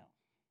going to know?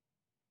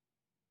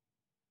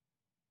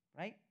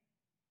 Right?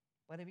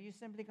 But if you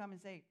simply come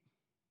and say,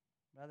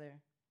 brother,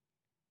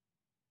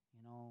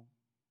 you know,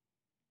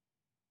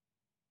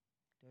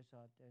 there's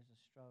a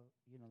struggle,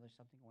 you know, there's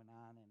something going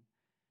on, and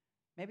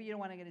maybe you don't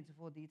want to get into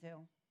full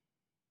detail,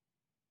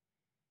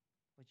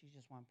 but you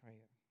just want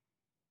prayer.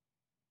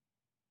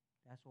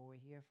 That's what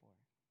we're here for.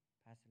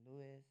 Pastor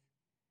Lewis,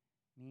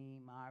 me,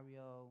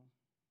 Mario,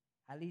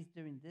 at least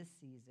during this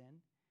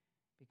season,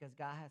 because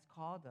God has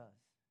called us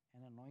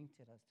and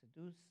anointed us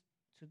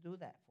to do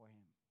that for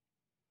him.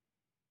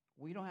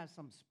 We don't have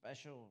some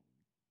special,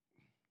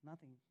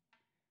 nothing.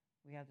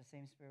 We have the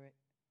same spirit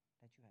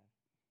that you have.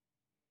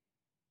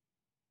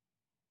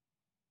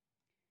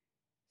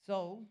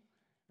 So,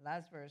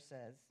 last verse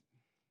says,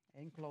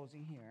 in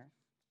closing here,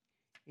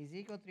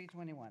 Ezekiel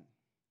 3:21.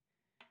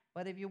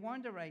 But if you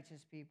warn the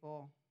righteous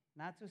people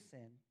not to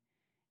sin,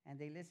 and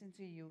they listen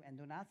to you and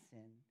do not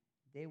sin,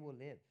 they will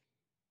live,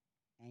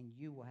 and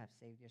you will have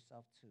saved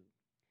yourself too.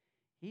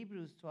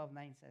 Hebrews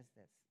 12:9 says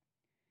this.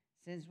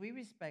 Since we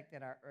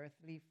respected our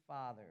earthly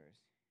fathers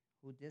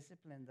who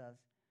disciplined us,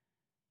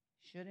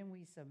 shouldn't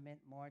we submit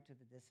more to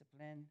the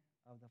discipline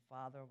of the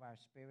Father of our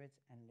spirits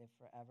and live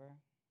forever?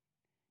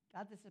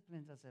 God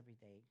disciplines us every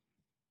day,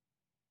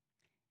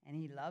 and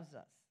he loves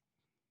us.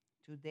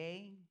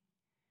 Today,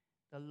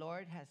 the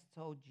Lord has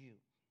told you,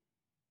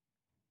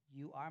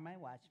 you are my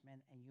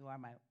watchmen, and you are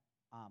my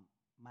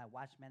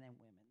watchmen and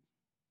women.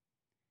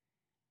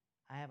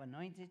 I have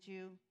anointed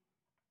you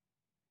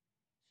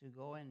to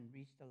go and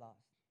reach the lost.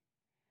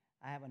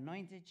 I have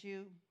anointed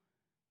you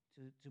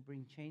to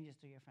bring changes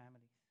to your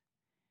families.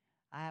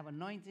 I have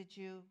anointed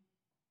you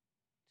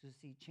to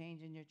see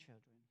change in your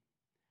children.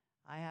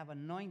 I have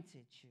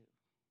anointed you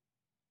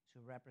to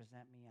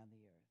represent me on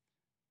the earth.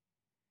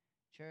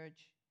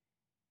 Church,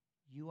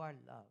 you are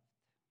loved.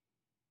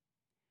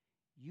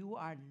 You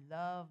are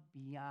loved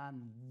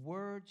beyond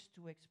words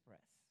to express.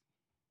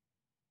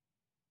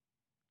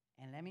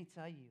 And let me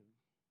tell you,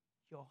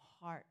 your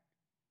heart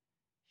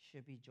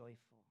should be joyful.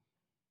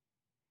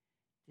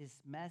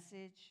 This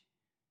message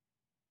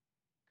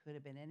could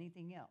have been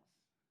anything else,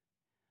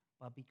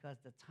 but because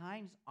the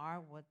times are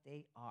what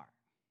they are,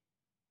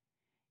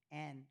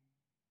 and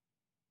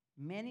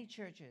many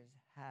churches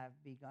have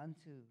begun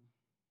to,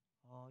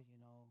 oh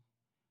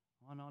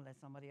no, let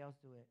somebody else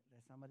do it.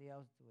 Let somebody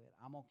else do it.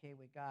 I'm okay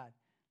with God.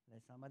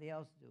 Let somebody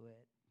else do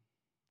it.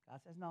 God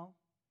says, no.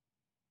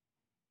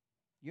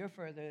 You're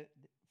further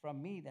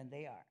from me than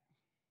they are.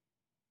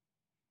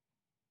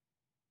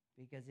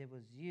 Because it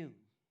was you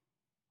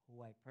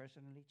who I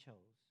personally chose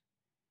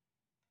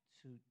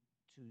to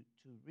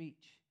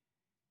reach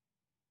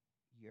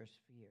your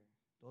sphere.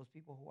 Those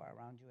people who are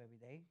around you every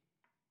day,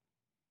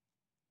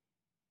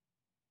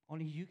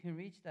 only you can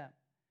reach them.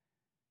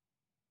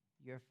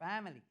 Your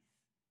families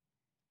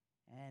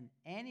and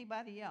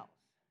anybody else,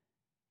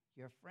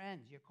 your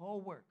friends, your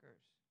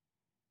co-workers.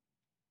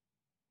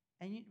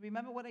 And you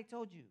remember what I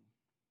told you.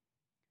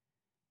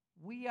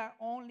 We are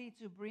only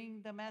to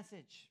bring the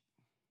message.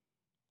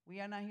 We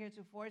are not here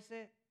to force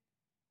it,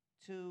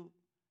 to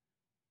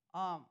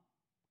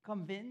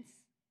convince.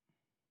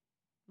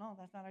 No,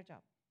 that's not our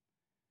job.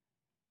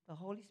 The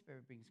Holy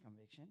Spirit brings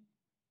conviction.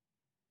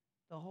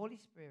 The Holy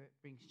Spirit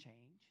brings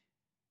change.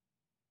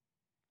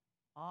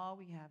 All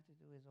we have to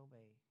do is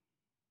obey.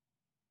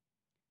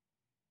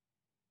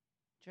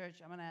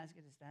 Church, I'm going to ask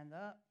you to stand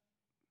up.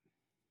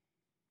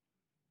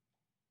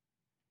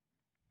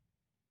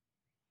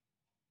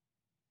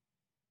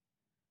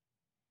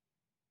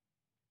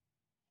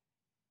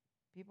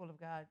 People of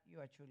God, you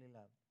are truly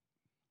loved.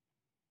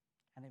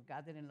 And if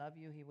God didn't love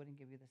you, he wouldn't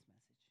give you this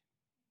message.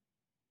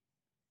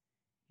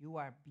 You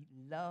are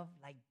beloved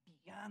like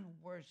beyond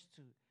words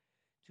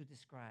to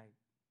describe.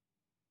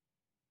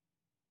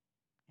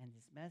 And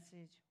this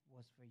message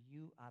was for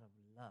you out of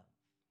love.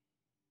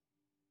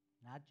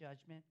 Not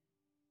judgment.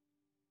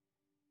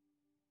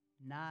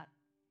 Not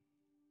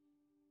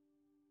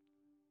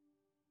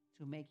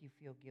to make you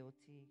feel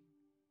guilty.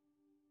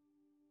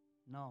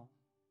 No.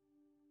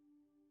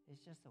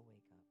 It's just a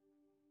wake up.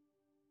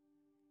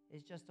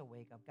 It's just a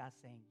wake up. God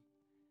saying,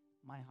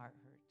 my heart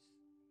hurts.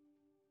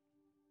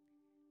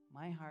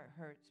 My heart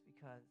hurts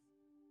because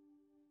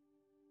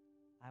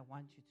I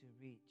want you to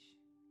reach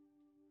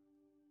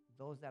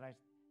those that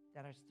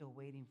are still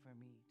waiting for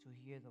me to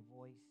hear the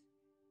voice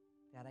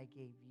that I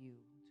gave you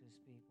to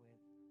speak with.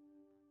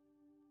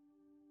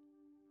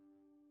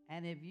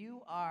 And if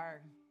you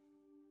are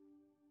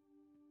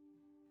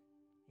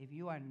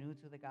new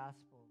to the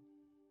gospel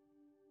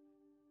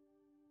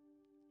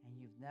and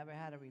you've never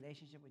had a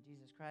relationship with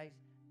Jesus Christ,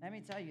 let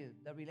me tell you,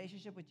 the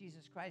relationship with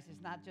Jesus Christ is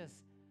not just,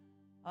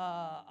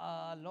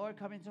 Lord,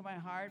 come into my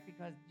heart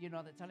because,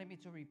 they're telling me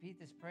to repeat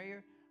this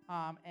prayer.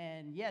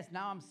 And yes,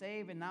 now I'm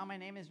saved and now my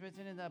name is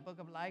written in the book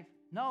of life.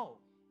 No.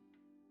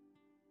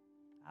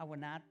 I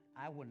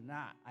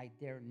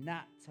dare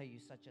not tell you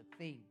such a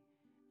thing.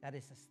 That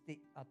is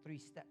a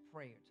 3-step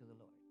prayer to the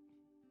Lord.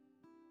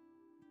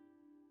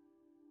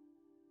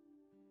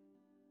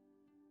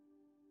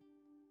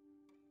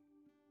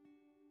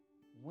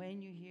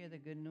 when you hear the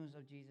good news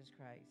of Jesus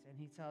Christ and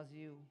he tells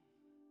you,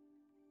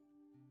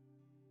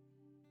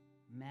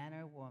 man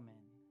or woman,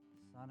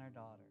 son or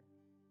daughter,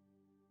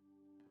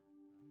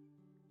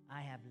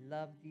 I have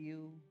loved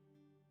you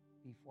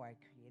before I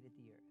created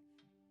the earth.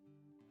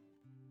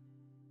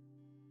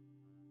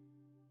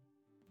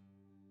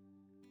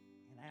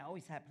 And I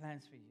always had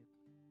plans for you.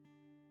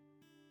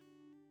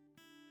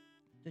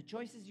 The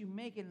choices you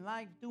make in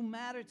life do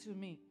matter to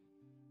me,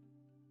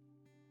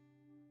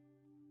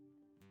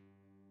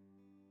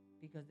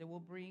 because they will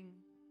bring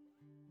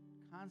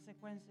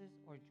consequences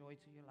or joy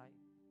to your life.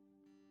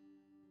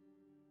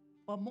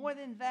 But more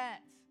than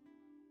that,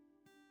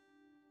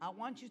 I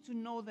want you to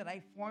know that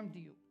I formed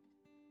you,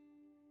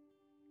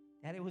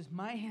 that it was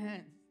my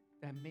hands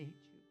that made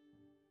you.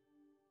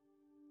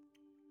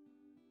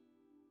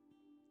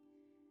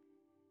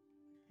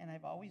 And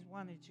I've always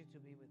wanted you to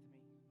be with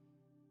me.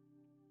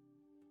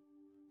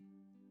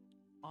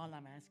 All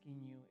I'm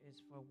asking you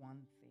is for one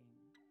thing.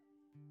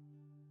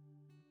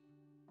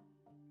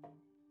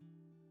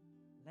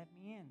 Let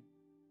me in.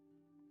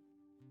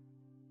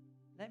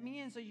 Let me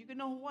in so you can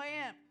know who I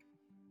am.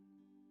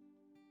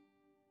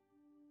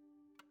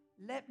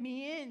 Let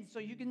me in so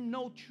you can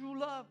know true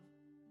love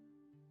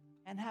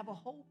and have a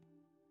hope,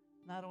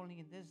 not only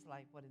in this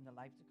life, but in the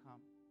life to come.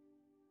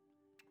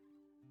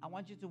 I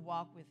want you to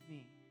walk with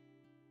me.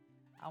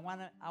 I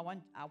want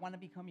to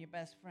become your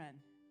best friend.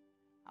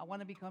 I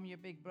want to become your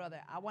big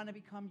brother. I want to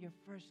become your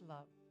first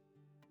love.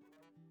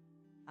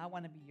 I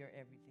want to be your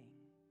everything.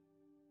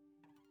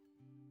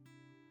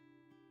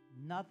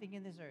 Nothing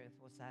in this earth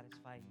will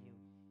satisfy you.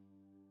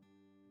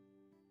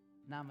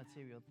 Not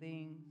material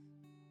things,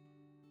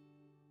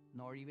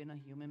 nor even a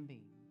human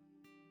being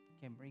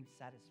can bring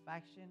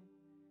satisfaction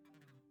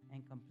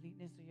and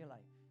completeness to your life.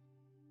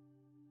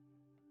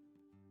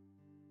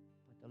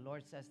 But the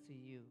Lord says to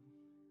you,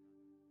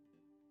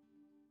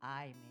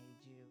 I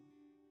made you.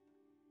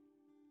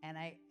 And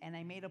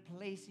I made a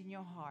place in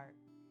your heart.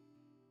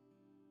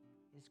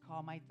 It's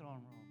called my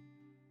throne room.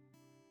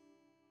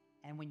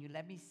 And when you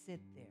let me sit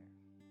there,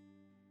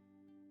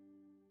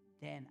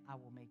 then I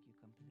will make you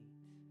complete.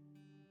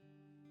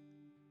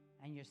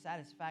 And your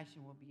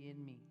satisfaction will be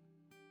in me.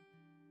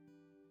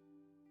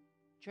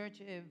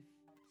 Church, if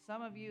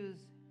some of you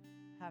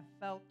have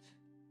felt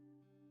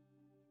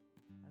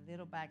a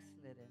little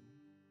backslidden,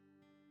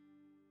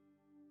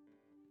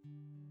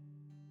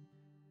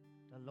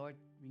 the Lord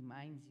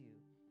reminds you,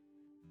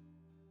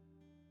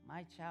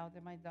 my child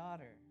and my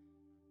daughter,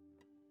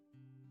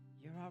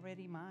 you're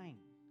already mine.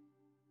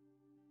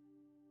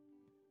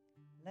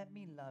 Let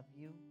me love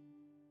you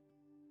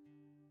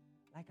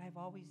like I've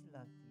always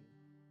loved you.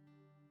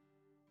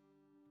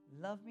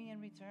 Love me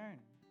in return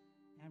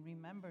and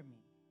remember me.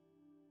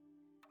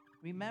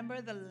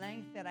 Remember the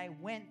length that I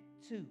went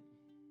to.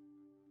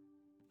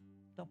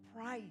 The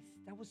price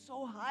that was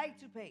so high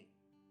to pay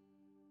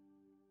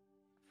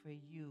for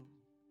you.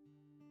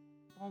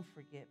 Don't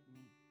forget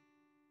me.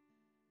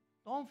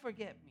 Don't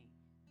forget me.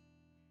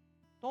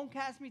 Don't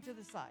cast me to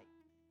the side.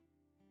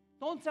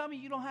 Don't tell me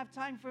you don't have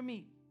time for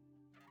me.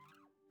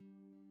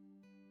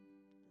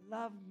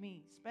 Love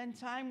me. Spend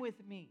time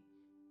with me.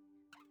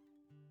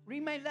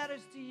 Read my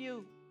letters to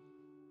you.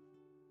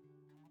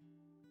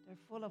 They're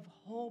full of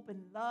hope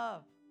and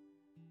love.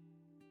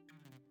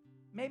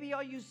 Maybe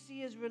all you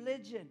see is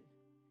religion.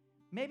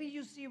 Maybe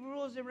you see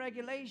rules and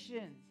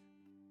regulations.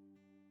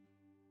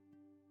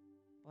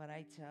 But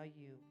I tell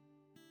you,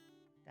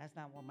 that's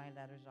not what my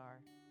letters are.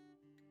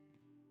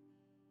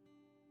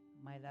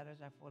 My letters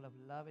are full of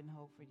love and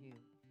hope for you.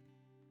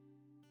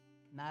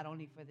 Not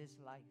only for this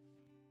life,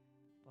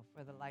 but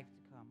for the life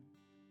to come.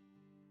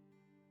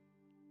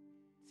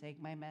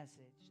 Take my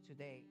message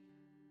today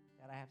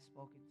that I have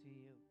spoken to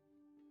you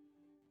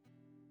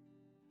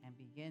and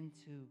begin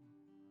to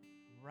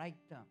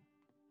write them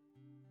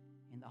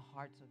in the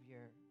hearts of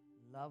your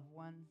loved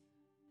ones,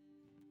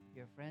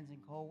 your friends and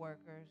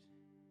co-workers,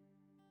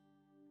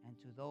 and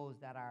to those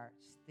that are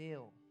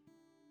still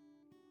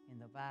in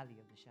the valley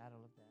of the shadow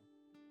of death.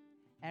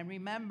 And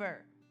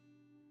remember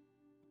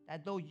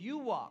that though you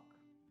walk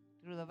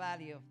through the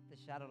valley of the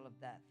shadow of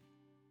death,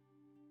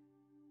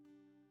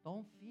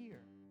 don't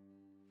fear,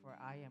 for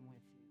I am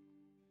with you.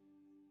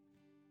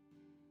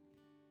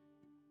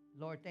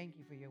 Lord, thank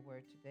you for your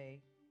word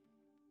today.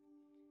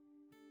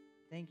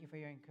 Thank you for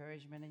your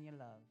encouragement and your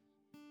love.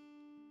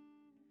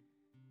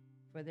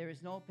 For there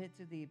is no pit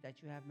too deep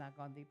that you have not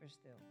gone deeper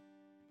still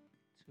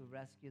to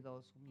rescue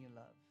those whom you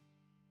love.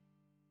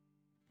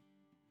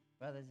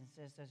 Brothers and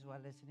sisters who are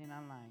listening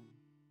online,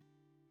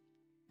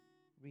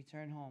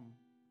 return home.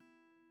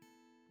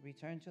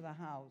 Return to the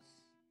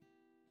house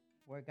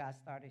where God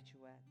started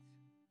you at.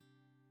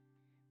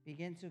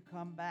 Begin to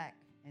come back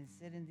and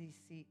sit in these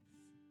seats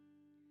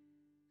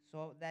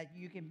so that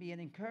you can be an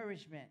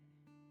encouragement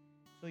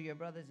to your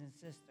brothers and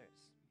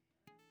sisters.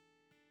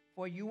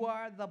 For you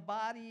are the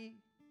body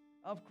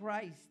of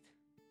Christ.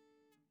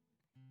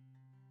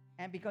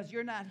 And because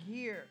you're not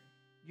here,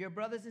 your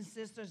brothers and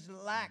sisters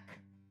lack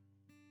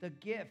the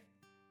gift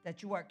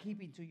that you are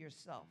keeping to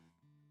yourself.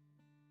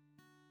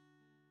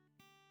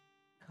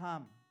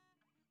 come.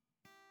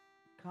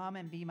 Come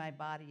and be my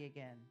body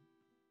again.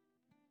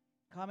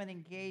 Come and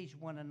engage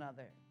one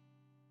another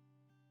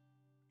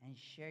and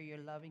share your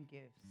loving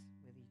gifts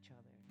with each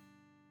other.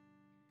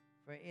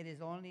 For it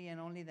is only and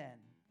only then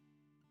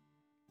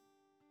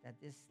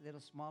that this little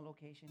small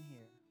location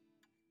here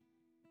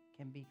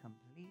can be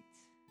complete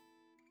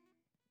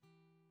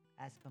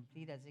as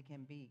it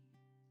can be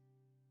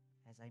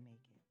as I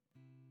make it.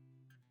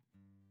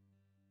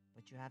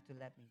 But you have to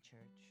let me,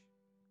 church,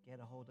 get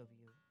a hold of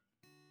you.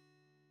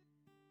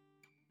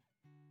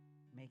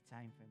 Make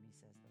time for me,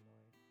 says the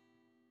Lord.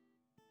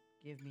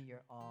 Give me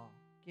your all.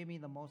 Give me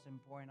the most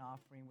important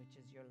offering, which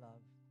is your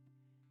love.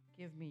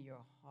 Give me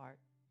your heart.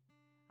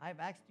 I've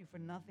asked you for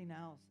nothing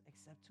else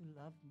except to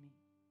love me.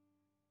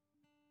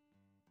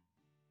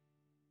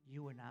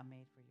 You were not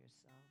made for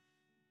yourself.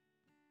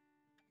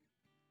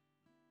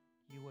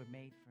 You were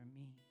made for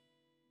me.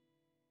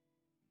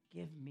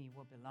 Give me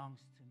what belongs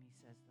to me,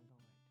 says the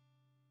Lord.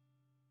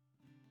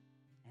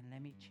 And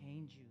let me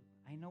change you.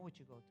 I know what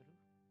you go through,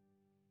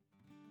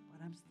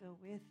 but I'm still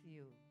with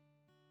you.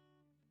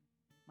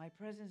 My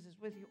presence is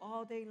with you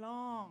all day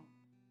long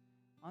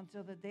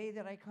until the day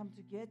that I come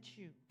to get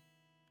you.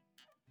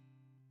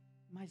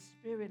 My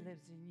spirit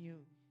lives in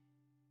you.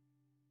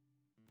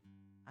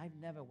 I've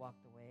never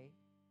walked away.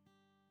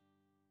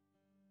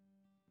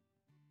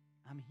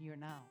 I'm here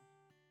now.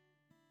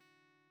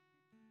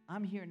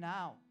 I'm here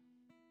now.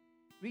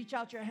 Reach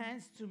out your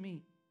hands to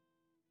me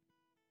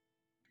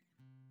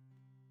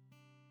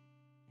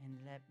and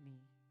let me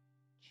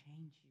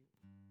change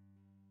you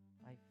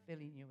by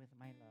filling you with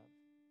my love.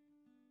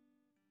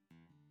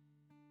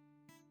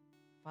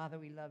 Father,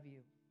 we love you.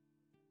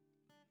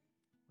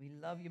 We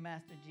love you,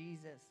 Master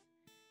Jesus,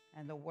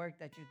 and the work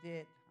that you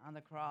did on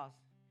the cross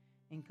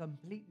in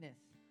completeness.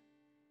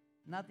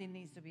 Nothing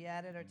needs to be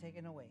added or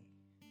taken away.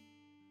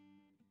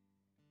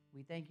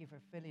 We thank you for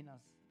filling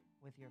us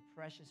with your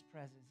precious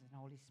presence and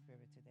Holy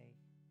Spirit today.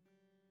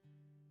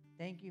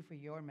 Thank you for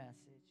your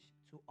message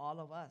to all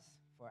of us,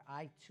 for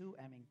I too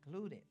am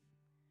included.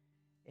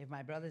 If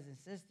my brothers and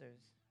sisters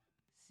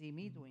see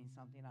me doing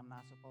something I'm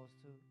not supposed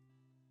to,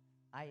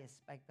 I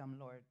expect them,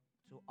 Lord,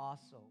 to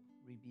also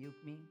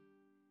rebuke me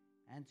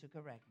and to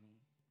correct me.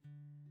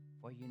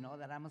 For you know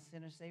that I'm a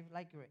sinner saved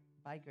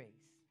by grace.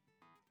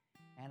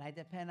 And I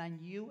depend on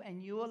you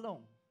and you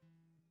alone.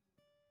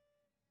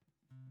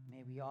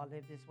 May we all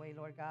live this way,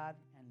 Lord God,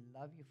 and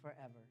love you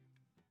forever.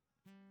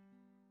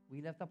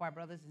 We lift up our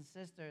brothers and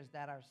sisters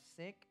that are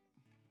sick.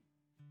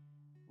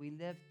 We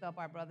lift up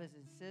our brothers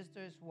and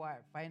sisters who are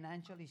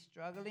financially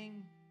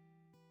struggling.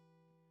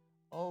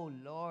 Oh,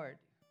 Lord,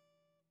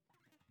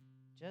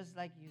 just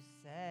like you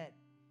said,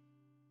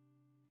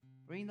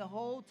 bring the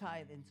whole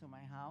tithe into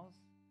my house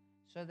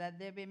so that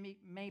there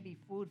may be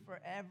food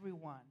for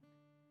everyone.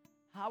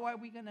 How are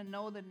we going to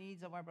know the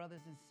needs of our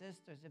brothers and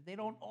sisters if they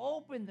don't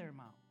open their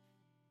mouth?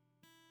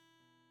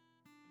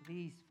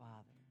 Please,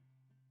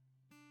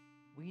 Father,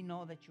 we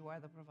know that you are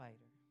the provider.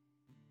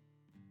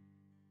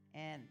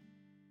 And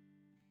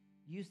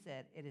you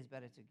said it is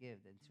better to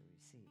give than to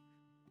receive.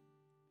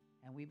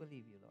 And we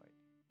believe you, Lord.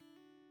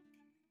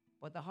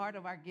 But the heart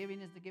of our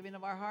giving is the giving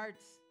of our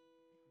hearts.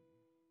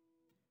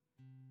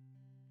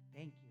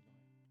 Thank you,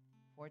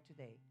 Lord, for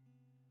today.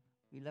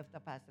 We lift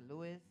up Pastor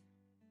Lewis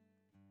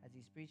as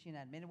he's preaching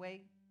at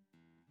Midway.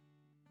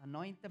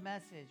 Anoint the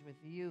message with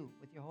you,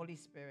 with your Holy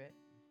Spirit.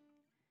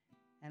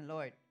 And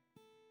Lord,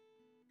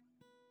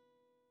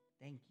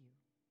 thank you.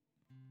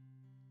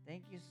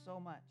 Thank you so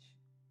much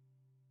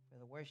for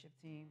the worship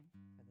team,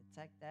 for the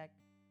tech deck,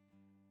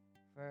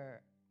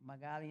 for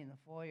Magali in the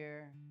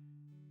foyer,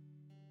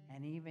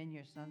 and even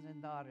your sons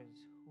and daughters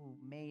who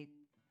made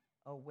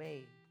a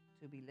way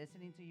to be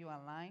listening to you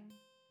online,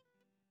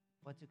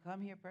 but to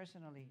come here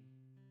personally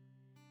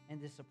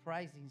in the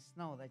surprising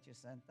snow that you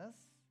sent us.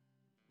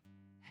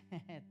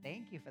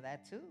 Thank you for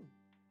that too.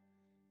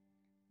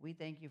 We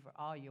thank you for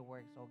all your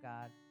works, oh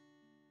God,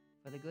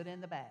 for the good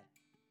and the bad,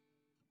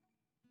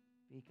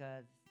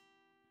 because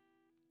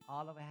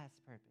all of it has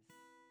purpose.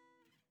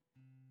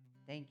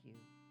 Thank you.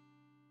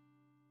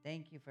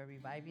 Thank you for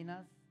reviving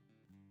us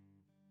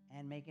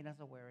and making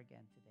us aware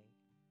again today.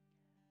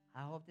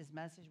 I hope this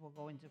message will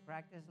go into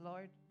practice,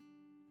 Lord,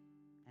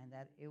 and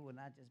that it will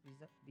not just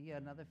be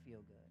another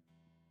feel-good.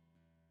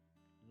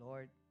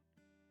 Lord,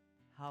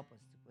 help us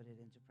to put it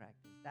into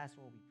practice. That's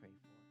what we pray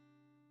for.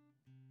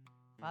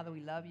 Father,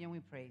 we love you and we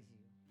praise you.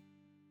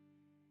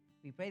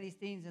 We pray these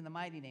things in the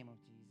mighty name of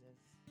Jesus.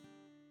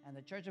 And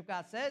the church of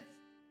God says,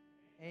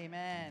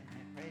 amen.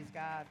 And praise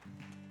God.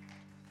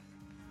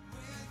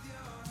 With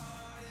your